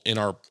vulnerable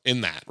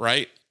in that,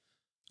 right?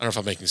 I don't know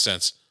if I'm making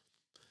sense.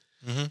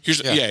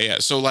 Mm-hmm.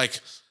 So like,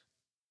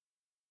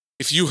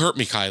 if you hurt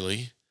me,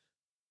 Kylie,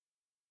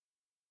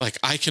 like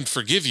I can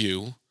forgive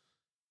you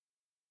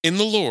in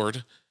the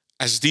Lord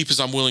as deep as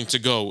I'm willing to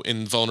go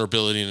in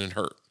vulnerability and in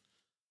hurt.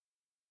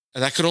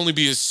 And that could only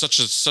be such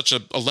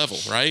a level,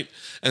 right?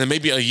 And then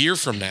maybe a year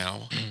from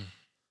now,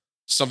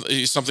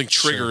 something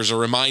triggers or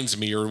reminds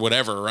me or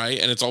whatever, right?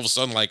 And it's all of a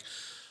sudden like,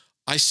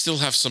 I still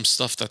have some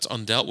stuff that's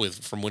undealt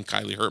with from when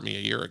Kylie hurt me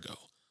a year ago.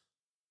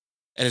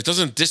 And it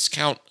doesn't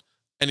discount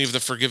any of the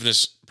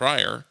forgiveness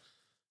prior,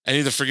 any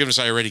of the forgiveness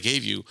I already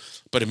gave you,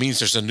 but it means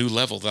there's a new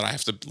level that I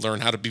have to learn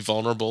how to be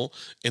vulnerable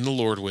in the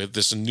Lord with.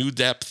 This new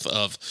depth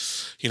of,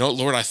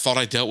 Lord, I thought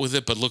I dealt with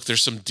it, but look,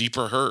 there's some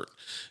deeper hurt.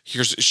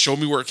 Show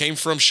me where it came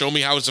from. Show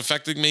me how it's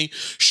affecting me.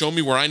 Show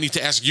me where I need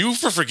to ask you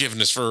for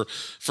forgiveness for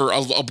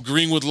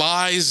agreeing with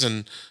lies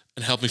and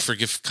help me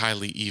forgive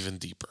Kylie even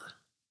deeper.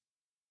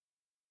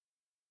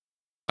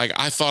 Like,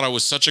 I thought I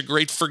was such a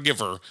great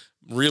forgiver.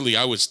 Really,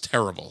 I was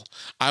terrible.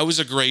 I was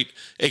a great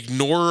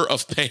ignorer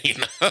of pain,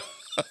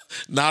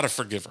 not a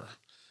forgiver.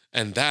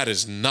 And that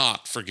is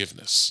not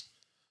forgiveness.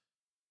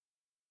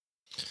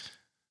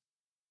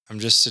 I'm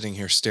just sitting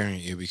here staring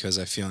at you because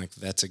I feel like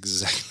that's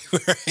exactly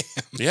where I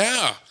am.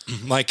 Yeah.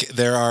 Like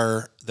there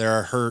are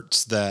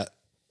hurts that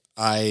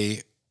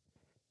I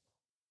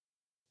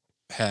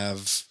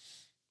have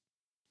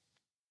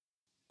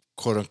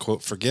quote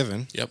unquote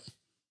forgiven. Yep.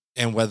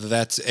 And whether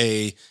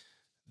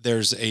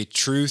there's a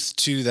truth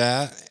to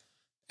that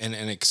and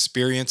an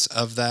experience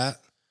of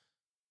that,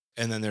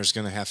 and then there's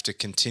going to have to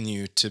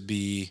continue to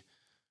be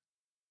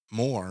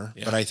more.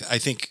 Yeah. But I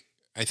think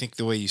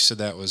the way you said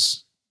that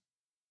was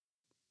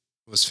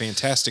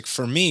fantastic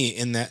for me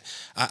in that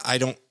I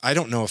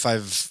don't know if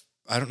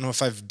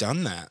I've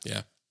done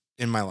that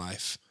in my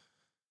life.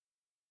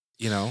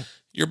 You're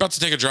about to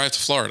take a drive to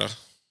Florida.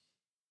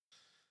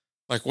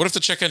 Like, what if the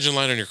check engine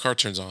light on your car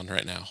turns on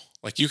right now?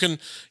 Like, you can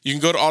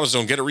go to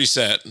AutoZone, get it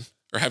reset,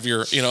 or have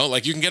your, you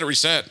can get it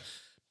reset.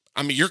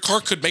 I mean, your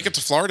car could make it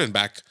to Florida and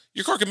back.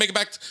 Your car could make it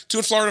back to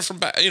and Florida from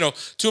back,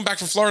 to and back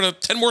from Florida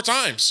 10 more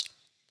times.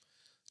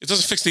 It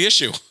doesn't fix the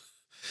issue.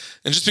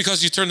 And just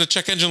because you turn the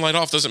check engine light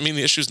off doesn't mean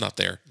the issue's not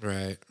there.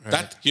 Right.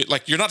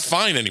 You're not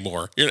fine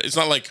anymore. It's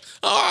not like,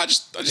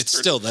 it's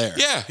still there.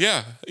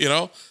 Yeah.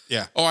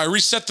 Yeah. Oh, I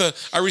reset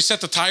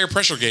the tire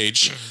pressure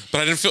gauge,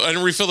 but I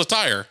didn't refill the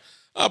tire.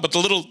 But the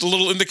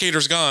little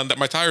indicator's gone that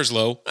my tire's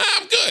low.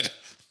 I'm good.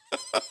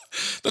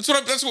 That's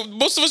what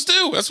most of us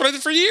do. That's what I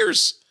did for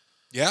years.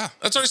 Yeah.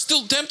 That's what I'm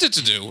still tempted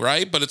to do,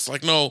 right? But it's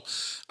like, no,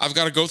 I've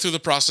got to go through the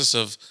process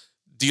of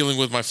dealing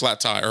with my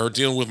flat tire or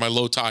dealing with my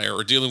low tire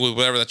or dealing with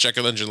whatever that check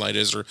engine light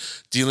is or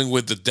dealing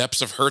with the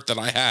depths of hurt that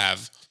I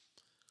have.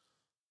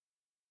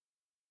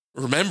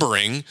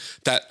 Remembering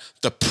that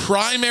the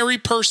primary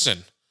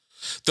person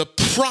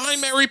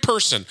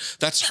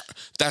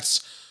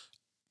that's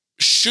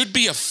should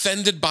be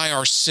offended by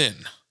our sin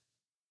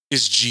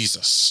is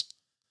Jesus.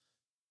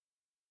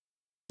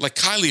 Like,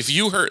 Kylie, if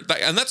you hurt,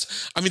 and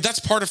that's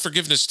part of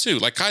forgiveness too.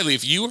 Like, Kylie,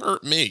 if you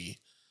hurt me,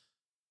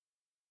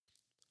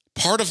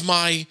 part of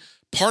my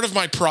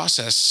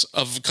process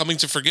of coming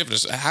to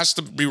forgiveness has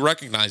to be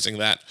recognizing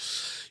that,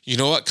 you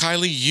know what,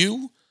 Kylie,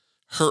 you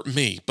hurt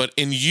me, but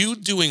in you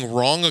doing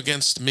wrong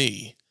against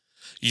me,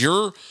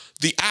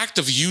 the act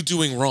of you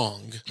doing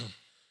wrong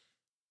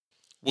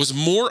was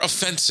more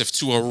offensive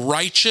to a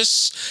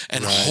righteous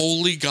and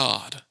holy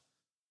God.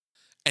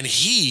 And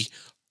he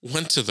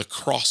went to the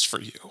cross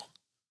for you.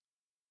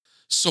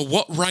 So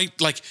what right,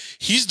 like,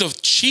 he's the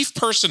chief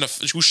person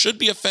who should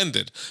be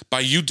offended by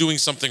you doing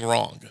something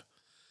wrong.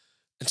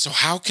 And so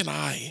how could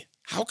I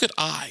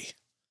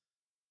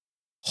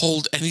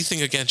hold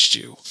anything against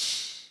you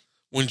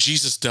when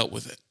Jesus dealt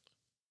with it?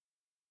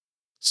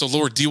 So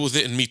Lord, deal with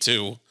it in me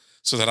too,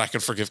 so that I can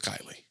forgive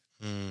Kylie.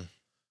 Mm.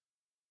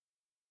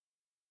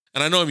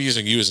 And I know I'm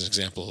using you as an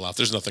example a lot.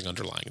 There's nothing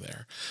underlying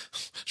there.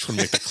 Just want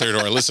to make that clear to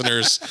our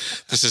listeners.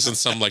 This isn't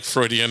some like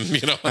Freudian,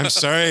 I'm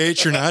sorry I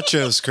ate your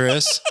nachos,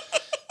 Chris.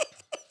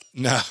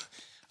 No.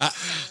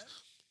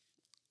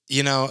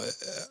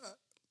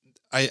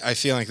 I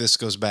feel like this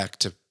goes back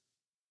to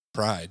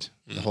pride.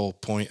 The whole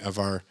point of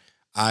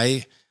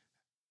I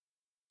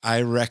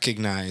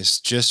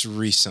recognized just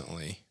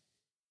recently,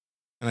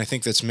 and I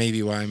think that's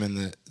maybe why I'm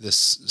in this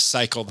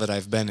cycle that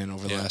I've been in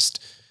over the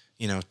last,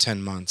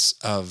 10 months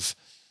of,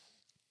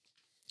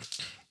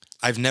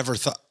 I've never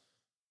thought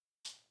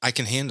I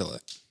can handle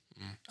it.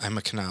 I'm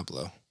a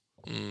Canablo.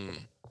 Mm.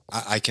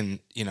 I can,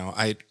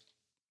 I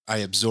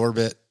absorb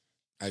it,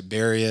 I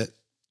bury it,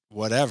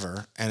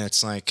 whatever. And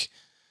it's like,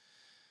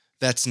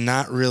 that's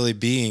not really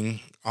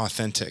being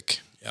authentic.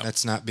 Yep.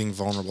 That's not being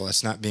vulnerable.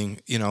 That's not being,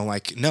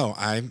 no,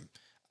 I'm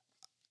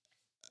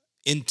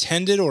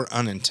intended or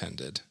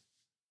unintended.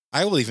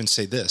 I will even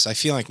say this. I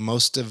feel like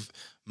most of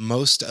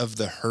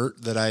the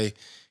hurt that I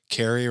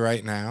carry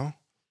right now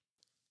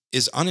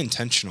is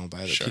unintentional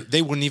by the people.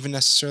 They wouldn't even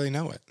necessarily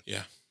know it.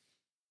 Yeah.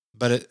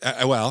 But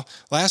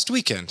last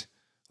weekend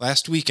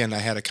I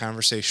had a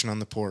conversation on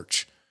the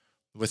porch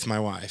with my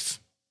wife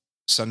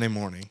Sunday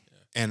morning,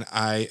 and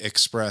I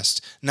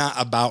expressed, not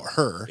about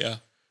her,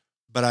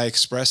 but I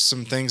expressed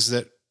some things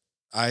that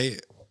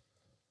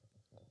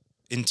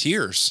in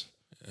tears,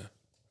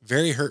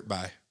 very hurt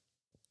by.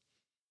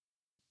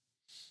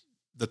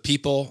 The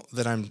people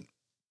that I'm,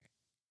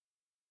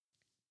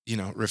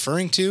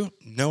 referring to,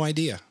 no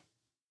idea.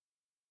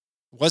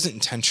 It wasn't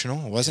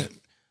intentional. It wasn't,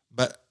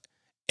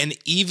 and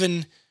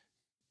even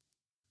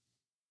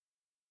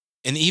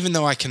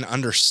though I can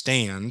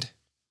understand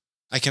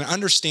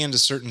a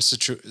certain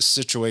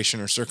situation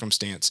or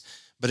circumstance,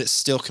 but it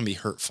still can be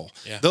hurtful.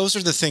 Yeah. Those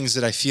are the things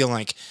that I feel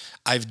like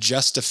I've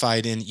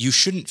justified in. You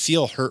shouldn't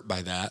feel hurt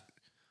by that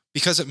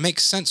because it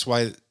makes sense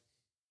why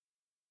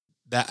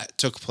that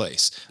took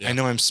place. Yeah. I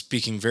know I'm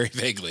speaking very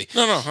vaguely.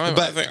 No,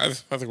 I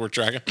think we're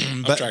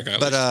tracking.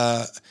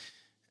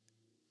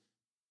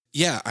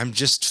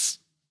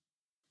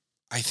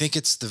 I think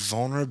it's the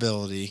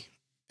vulnerability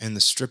and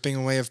the stripping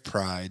away of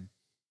pride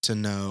to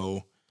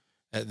know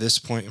at this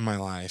point in my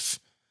life,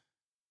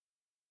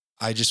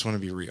 I just want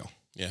to be real.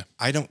 Yeah.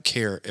 I don't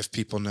care if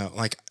people know,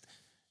 like,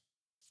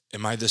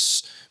 am I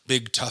this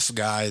big tough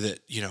guy that,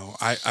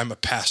 I'm a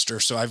pastor,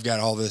 so I've got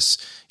all this,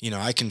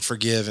 I can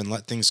forgive and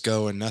let things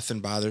go and nothing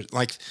bothers.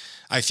 Like,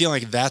 I feel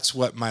like that's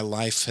what my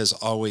life has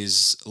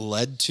always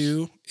led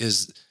to,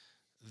 is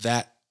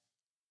that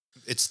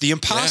it's the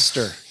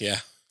imposter. Yeah.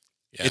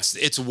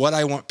 It's what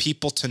I want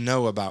people to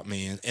know about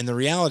me. And the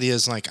reality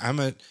is, like, I'm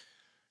a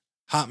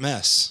hot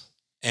mess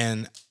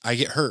and I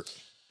get hurt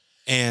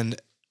and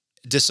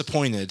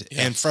disappointed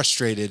and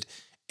frustrated.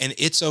 And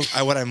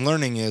what I'm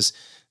learning is,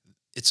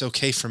 it's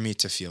okay for me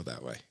to feel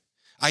that way.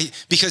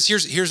 Because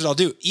here's what I'll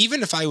do.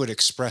 Even if I would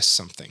express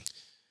something,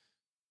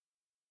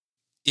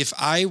 if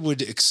I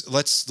would,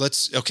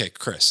 okay,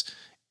 Chris,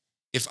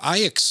 if I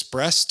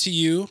express to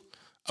you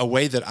a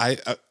way that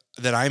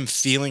I'm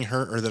feeling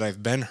hurt or that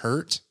I've been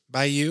hurt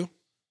by you,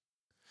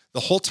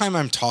 the whole time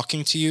I'm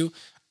talking to you,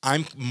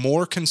 I'm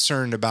more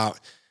concerned about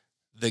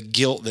the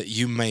guilt that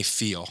you may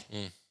feel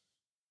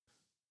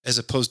as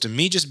opposed to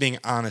me just being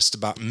honest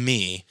about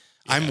me.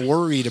 Yeah. I'm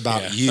worried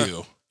about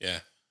you. Yeah.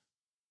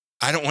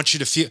 I don't want you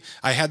to feel,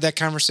 I had that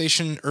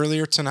conversation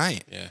earlier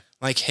tonight. Yeah.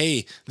 Like,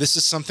 hey, this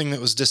is something that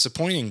was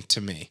disappointing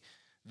to me.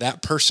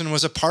 That person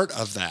was a part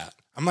of that.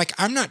 I'm like,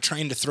 I'm not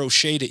trying to throw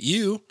shade at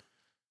you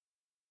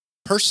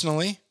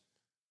personally,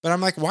 but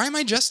I'm like, why am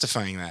I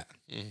justifying that?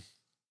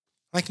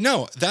 Like,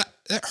 no,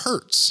 that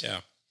hurts. Yeah.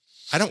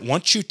 I don't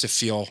want you to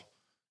feel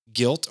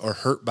guilt or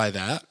hurt by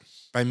that,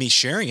 by me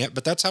sharing it,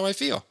 but that's how I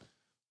feel.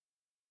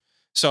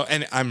 So,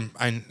 and I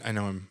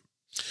know I'm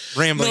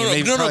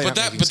rambling. But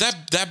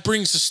that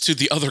brings us to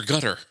the other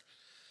gutter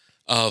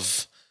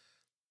of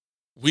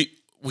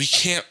we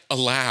can't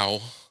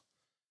allow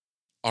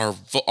our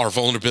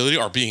vulnerability,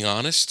 our being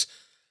honest,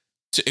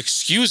 to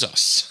excuse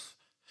us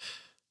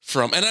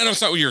from. And I know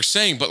it's not what you're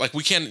saying, but like,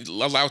 we can't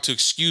allow it to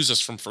excuse us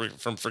from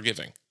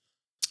forgiving.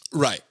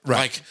 Right.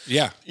 Like,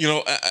 yeah.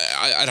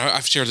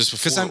 I've shared this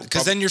before.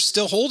 Because then you're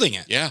still holding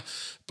it. Yeah.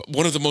 But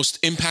one of the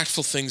most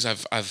impactful things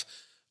I've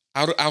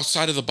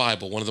outside of the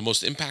Bible, one of the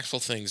most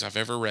impactful things I've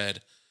ever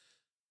read,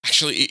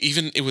 actually,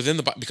 even within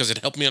the Bible, because it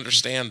helped me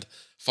understand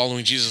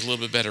following Jesus a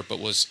little bit better, but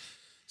was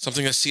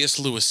something that C.S.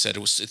 Lewis said.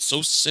 It's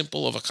so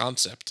simple of a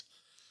concept,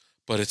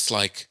 but it's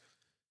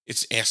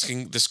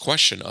asking this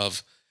question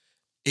of,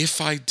 if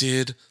I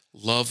did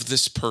love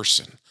this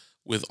person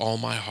with all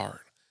my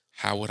heart,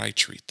 how would I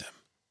treat them?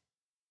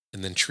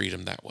 And then treat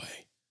them that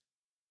way.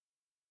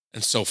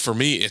 And so for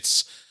me,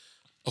 it's,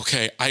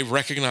 okay, I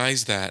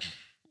recognize that,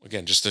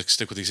 again, just to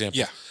stick with the example.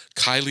 Yeah.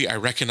 Kylie, I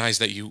recognize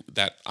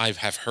that I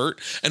have hurt,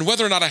 and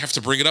whether or not I have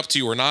to bring it up to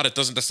you or not,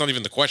 that's not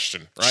even the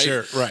question, right?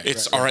 Sure, right.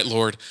 It's all right,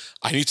 Lord,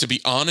 I need to be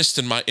honest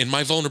in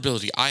my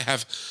vulnerability. I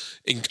have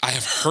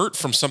hurt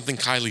from something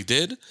Kylie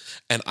did,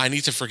 and I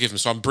need to forgive him.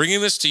 So I'm bringing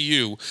this to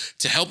you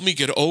to help me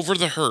get over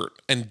the hurt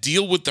and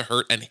deal with the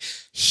hurt and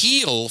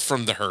heal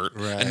from the hurt,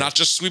 and not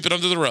just sweep it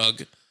under the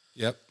rug.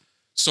 Yep.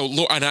 So,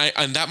 Lord,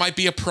 and that might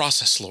be a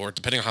process, Lord,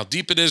 depending on how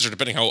deep it is, or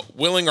depending how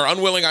willing or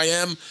unwilling I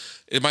am.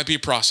 It might be a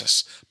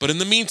process. But in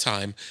the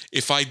meantime,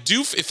 if I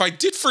did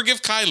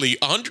forgive Kylie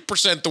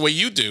 100% the way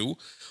you do,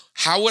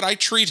 how would I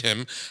treat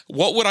him?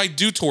 What would I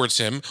do towards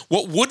him?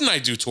 What wouldn't I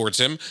do towards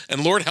him?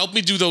 And Lord, help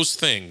me do those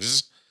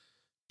things,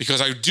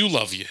 because I do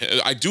love you.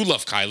 I do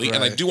love Kylie,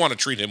 and I do want to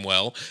treat him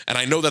well. And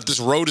I know that this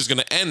road is going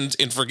to end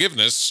in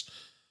forgiveness.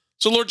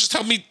 So, Lord, just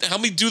help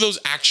me do those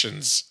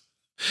actions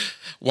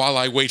while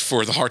I wait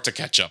for the heart to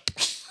catch up.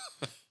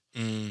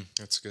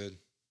 That's good.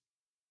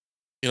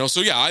 You know,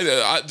 so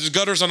yeah, there's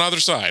gutters on either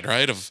side,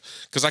 right?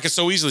 Because I can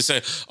so easily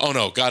say, "Oh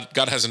no, God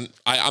hasn't.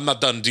 I'm not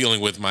done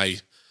dealing with my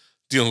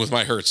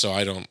hurt, so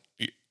I don't.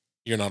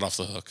 You're not off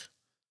the hook."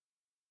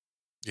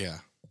 Yeah.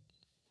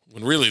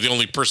 When really the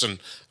only person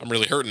I'm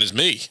really hurting is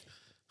me.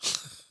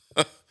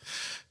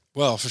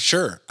 Well, for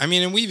sure. I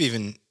mean, and we've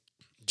even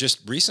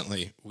just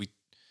recently we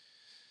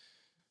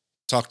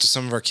talked to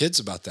some of our kids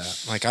about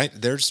that. Like,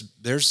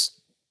 there's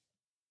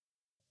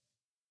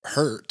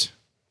hurt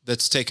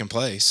that's taken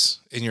place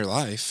in your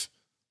life.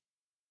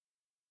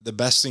 The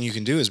best thing you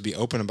can do is be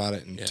open about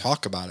it and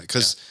talk about it.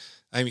 Because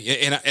I mean,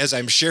 and as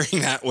I'm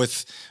sharing that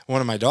with one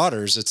of my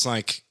daughters, it's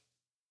like,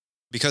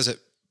 because at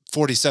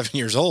 47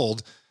 years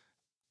old,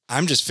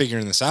 I'm just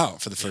figuring this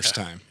out for the first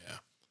time. Yeah.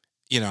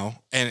 You know,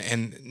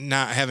 and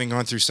not having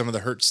gone through some of the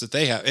hurts that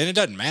they have, and it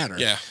doesn't matter.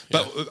 Yeah.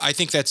 But I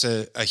think that's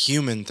a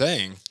human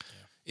thing,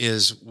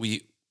 is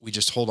we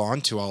just hold on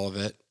to all of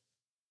it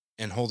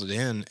and hold it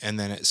in, and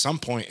then at some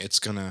point it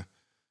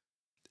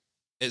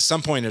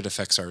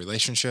affects our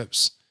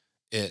relationships.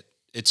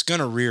 It's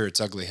gonna rear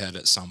its ugly head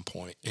at some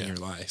point in your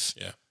life.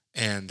 Yeah.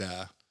 And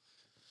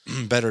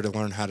better to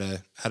learn how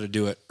to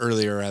do it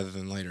earlier rather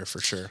than later, for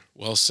sure.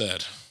 Well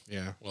said.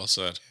 Yeah. Well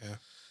said. Yeah.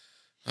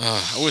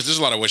 There's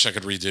a lot I wish I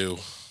could redo.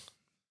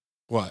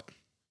 What?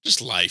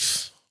 Just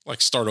life.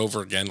 Like start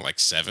over again, like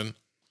 7.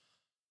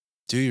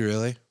 Do you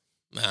really?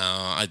 No,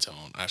 I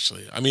don't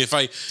actually. I mean, if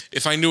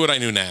I knew what I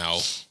knew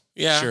now,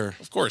 yeah, Sure.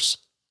 of course.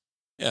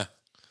 Yeah.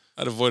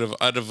 I'd have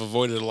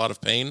avoided a lot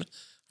of pain.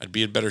 I'd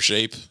be in better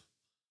shape.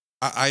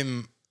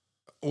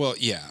 Well,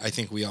 yeah, I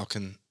think we all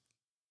can.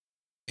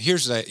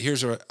 Here's what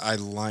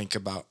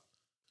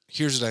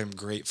I'm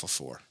grateful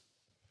for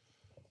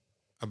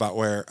about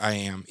where I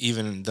am,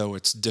 even though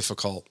it's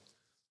difficult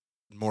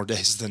more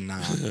days than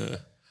not,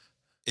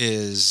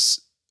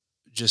 is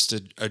just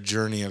a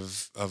journey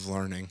of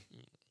learning.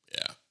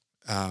 Yeah.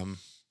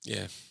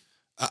 Yeah.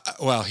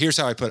 Well, here's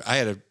how I put it. I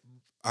had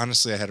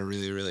a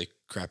really, really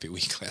crappy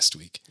week last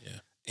week. Yeah.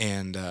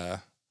 And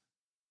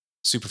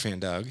Superfan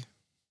Doug,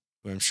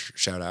 who I'm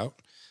shout out,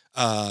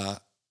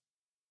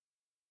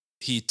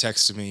 he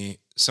texted me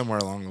somewhere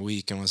along the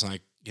week and was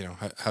like, you know,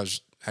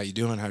 how you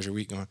doing? How's your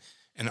week going?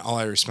 And all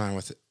I responded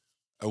with,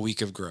 a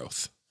week of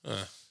growth.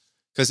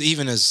 Because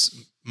even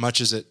as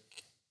much as it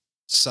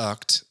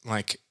sucked,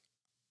 like,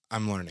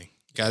 I'm learning.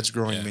 God's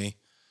growing me.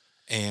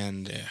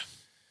 And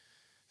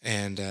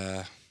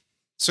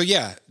so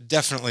yeah,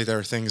 definitely there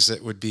are things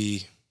that would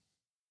be,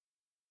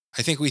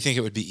 I think we think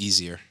it would be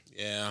easier.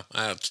 Yeah,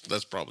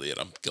 that's probably it.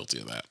 I'm guilty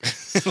of that.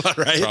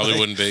 Right? Probably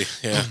wouldn't be.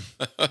 Yeah.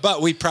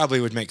 But we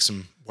probably would make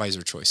some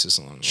wiser choices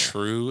along the way.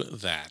 True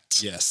that.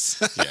 Yes.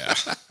 Yeah.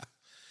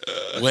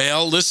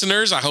 Well,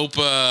 listeners, I hope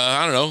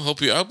I don't know.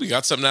 Hope you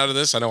got something out of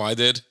this. I know I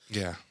did.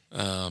 Yeah.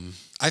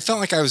 I felt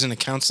like I was in a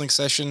counseling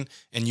session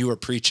and you were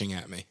preaching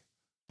at me.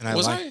 And I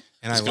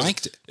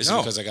liked it. Is it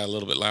because I got a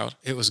little bit loud?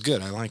 It was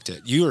good. I liked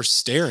it. You were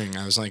staring.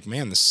 I was like,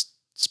 man, the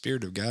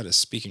Spirit of God is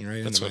speaking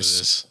right into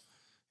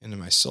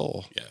my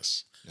soul.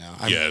 Yes. No,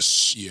 yes.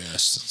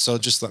 So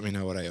just let me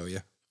know what I owe you.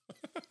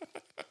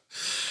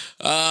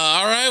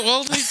 All right.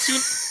 Well,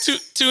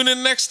 tune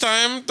in next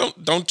time.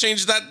 Don't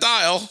change that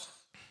dial.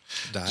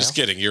 Dial? Just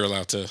kidding. You're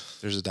allowed to.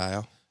 There's a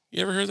dial.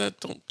 You ever heard that?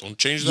 Don't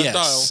change that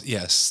dial.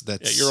 Yes,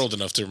 that's. Yeah, you're old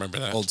enough to remember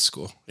that. Old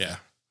school. Yeah,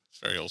 it's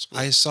very old school.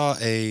 I saw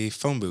a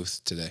phone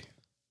booth today.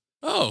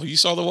 Oh, you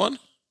saw the one?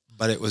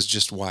 But it was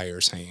just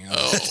wires hanging out.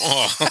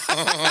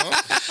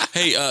 Oh.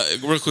 Hey,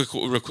 real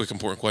quick,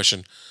 important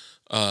question.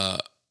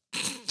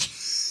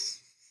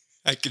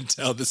 I can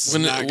tell this is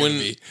not going to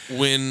be.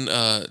 When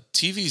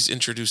TVs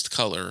introduced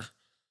color,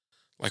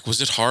 like,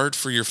 was it hard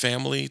for your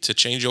family to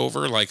change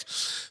over? Like,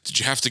 did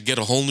you have to get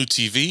a whole new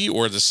TV,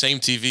 or the same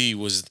TV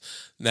was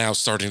now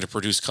starting to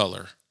produce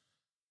color?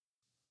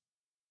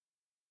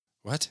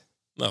 What?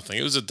 Nothing.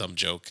 It was a dumb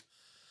joke.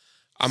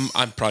 I'm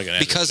probably gonna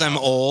because I'm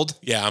old.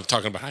 Yeah, I'm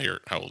talking about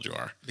how old you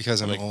are.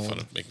 Because I'm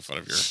old. Making fun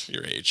of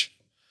your age.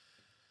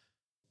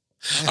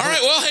 All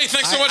right. Well, hey,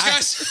 thanks so much,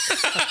 guys.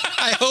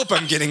 I hope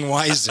I'm getting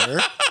wiser.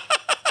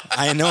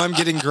 I know I'm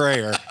getting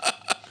grayer.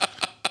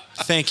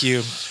 Thank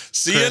you.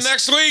 See you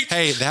next week.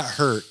 Hey, that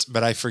hurt,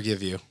 but I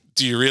forgive you.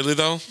 Do you really,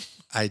 though?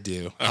 I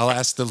do. I'll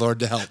ask the Lord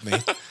to help me.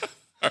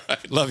 All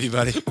right. Love you,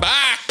 buddy.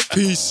 Bye.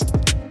 Peace.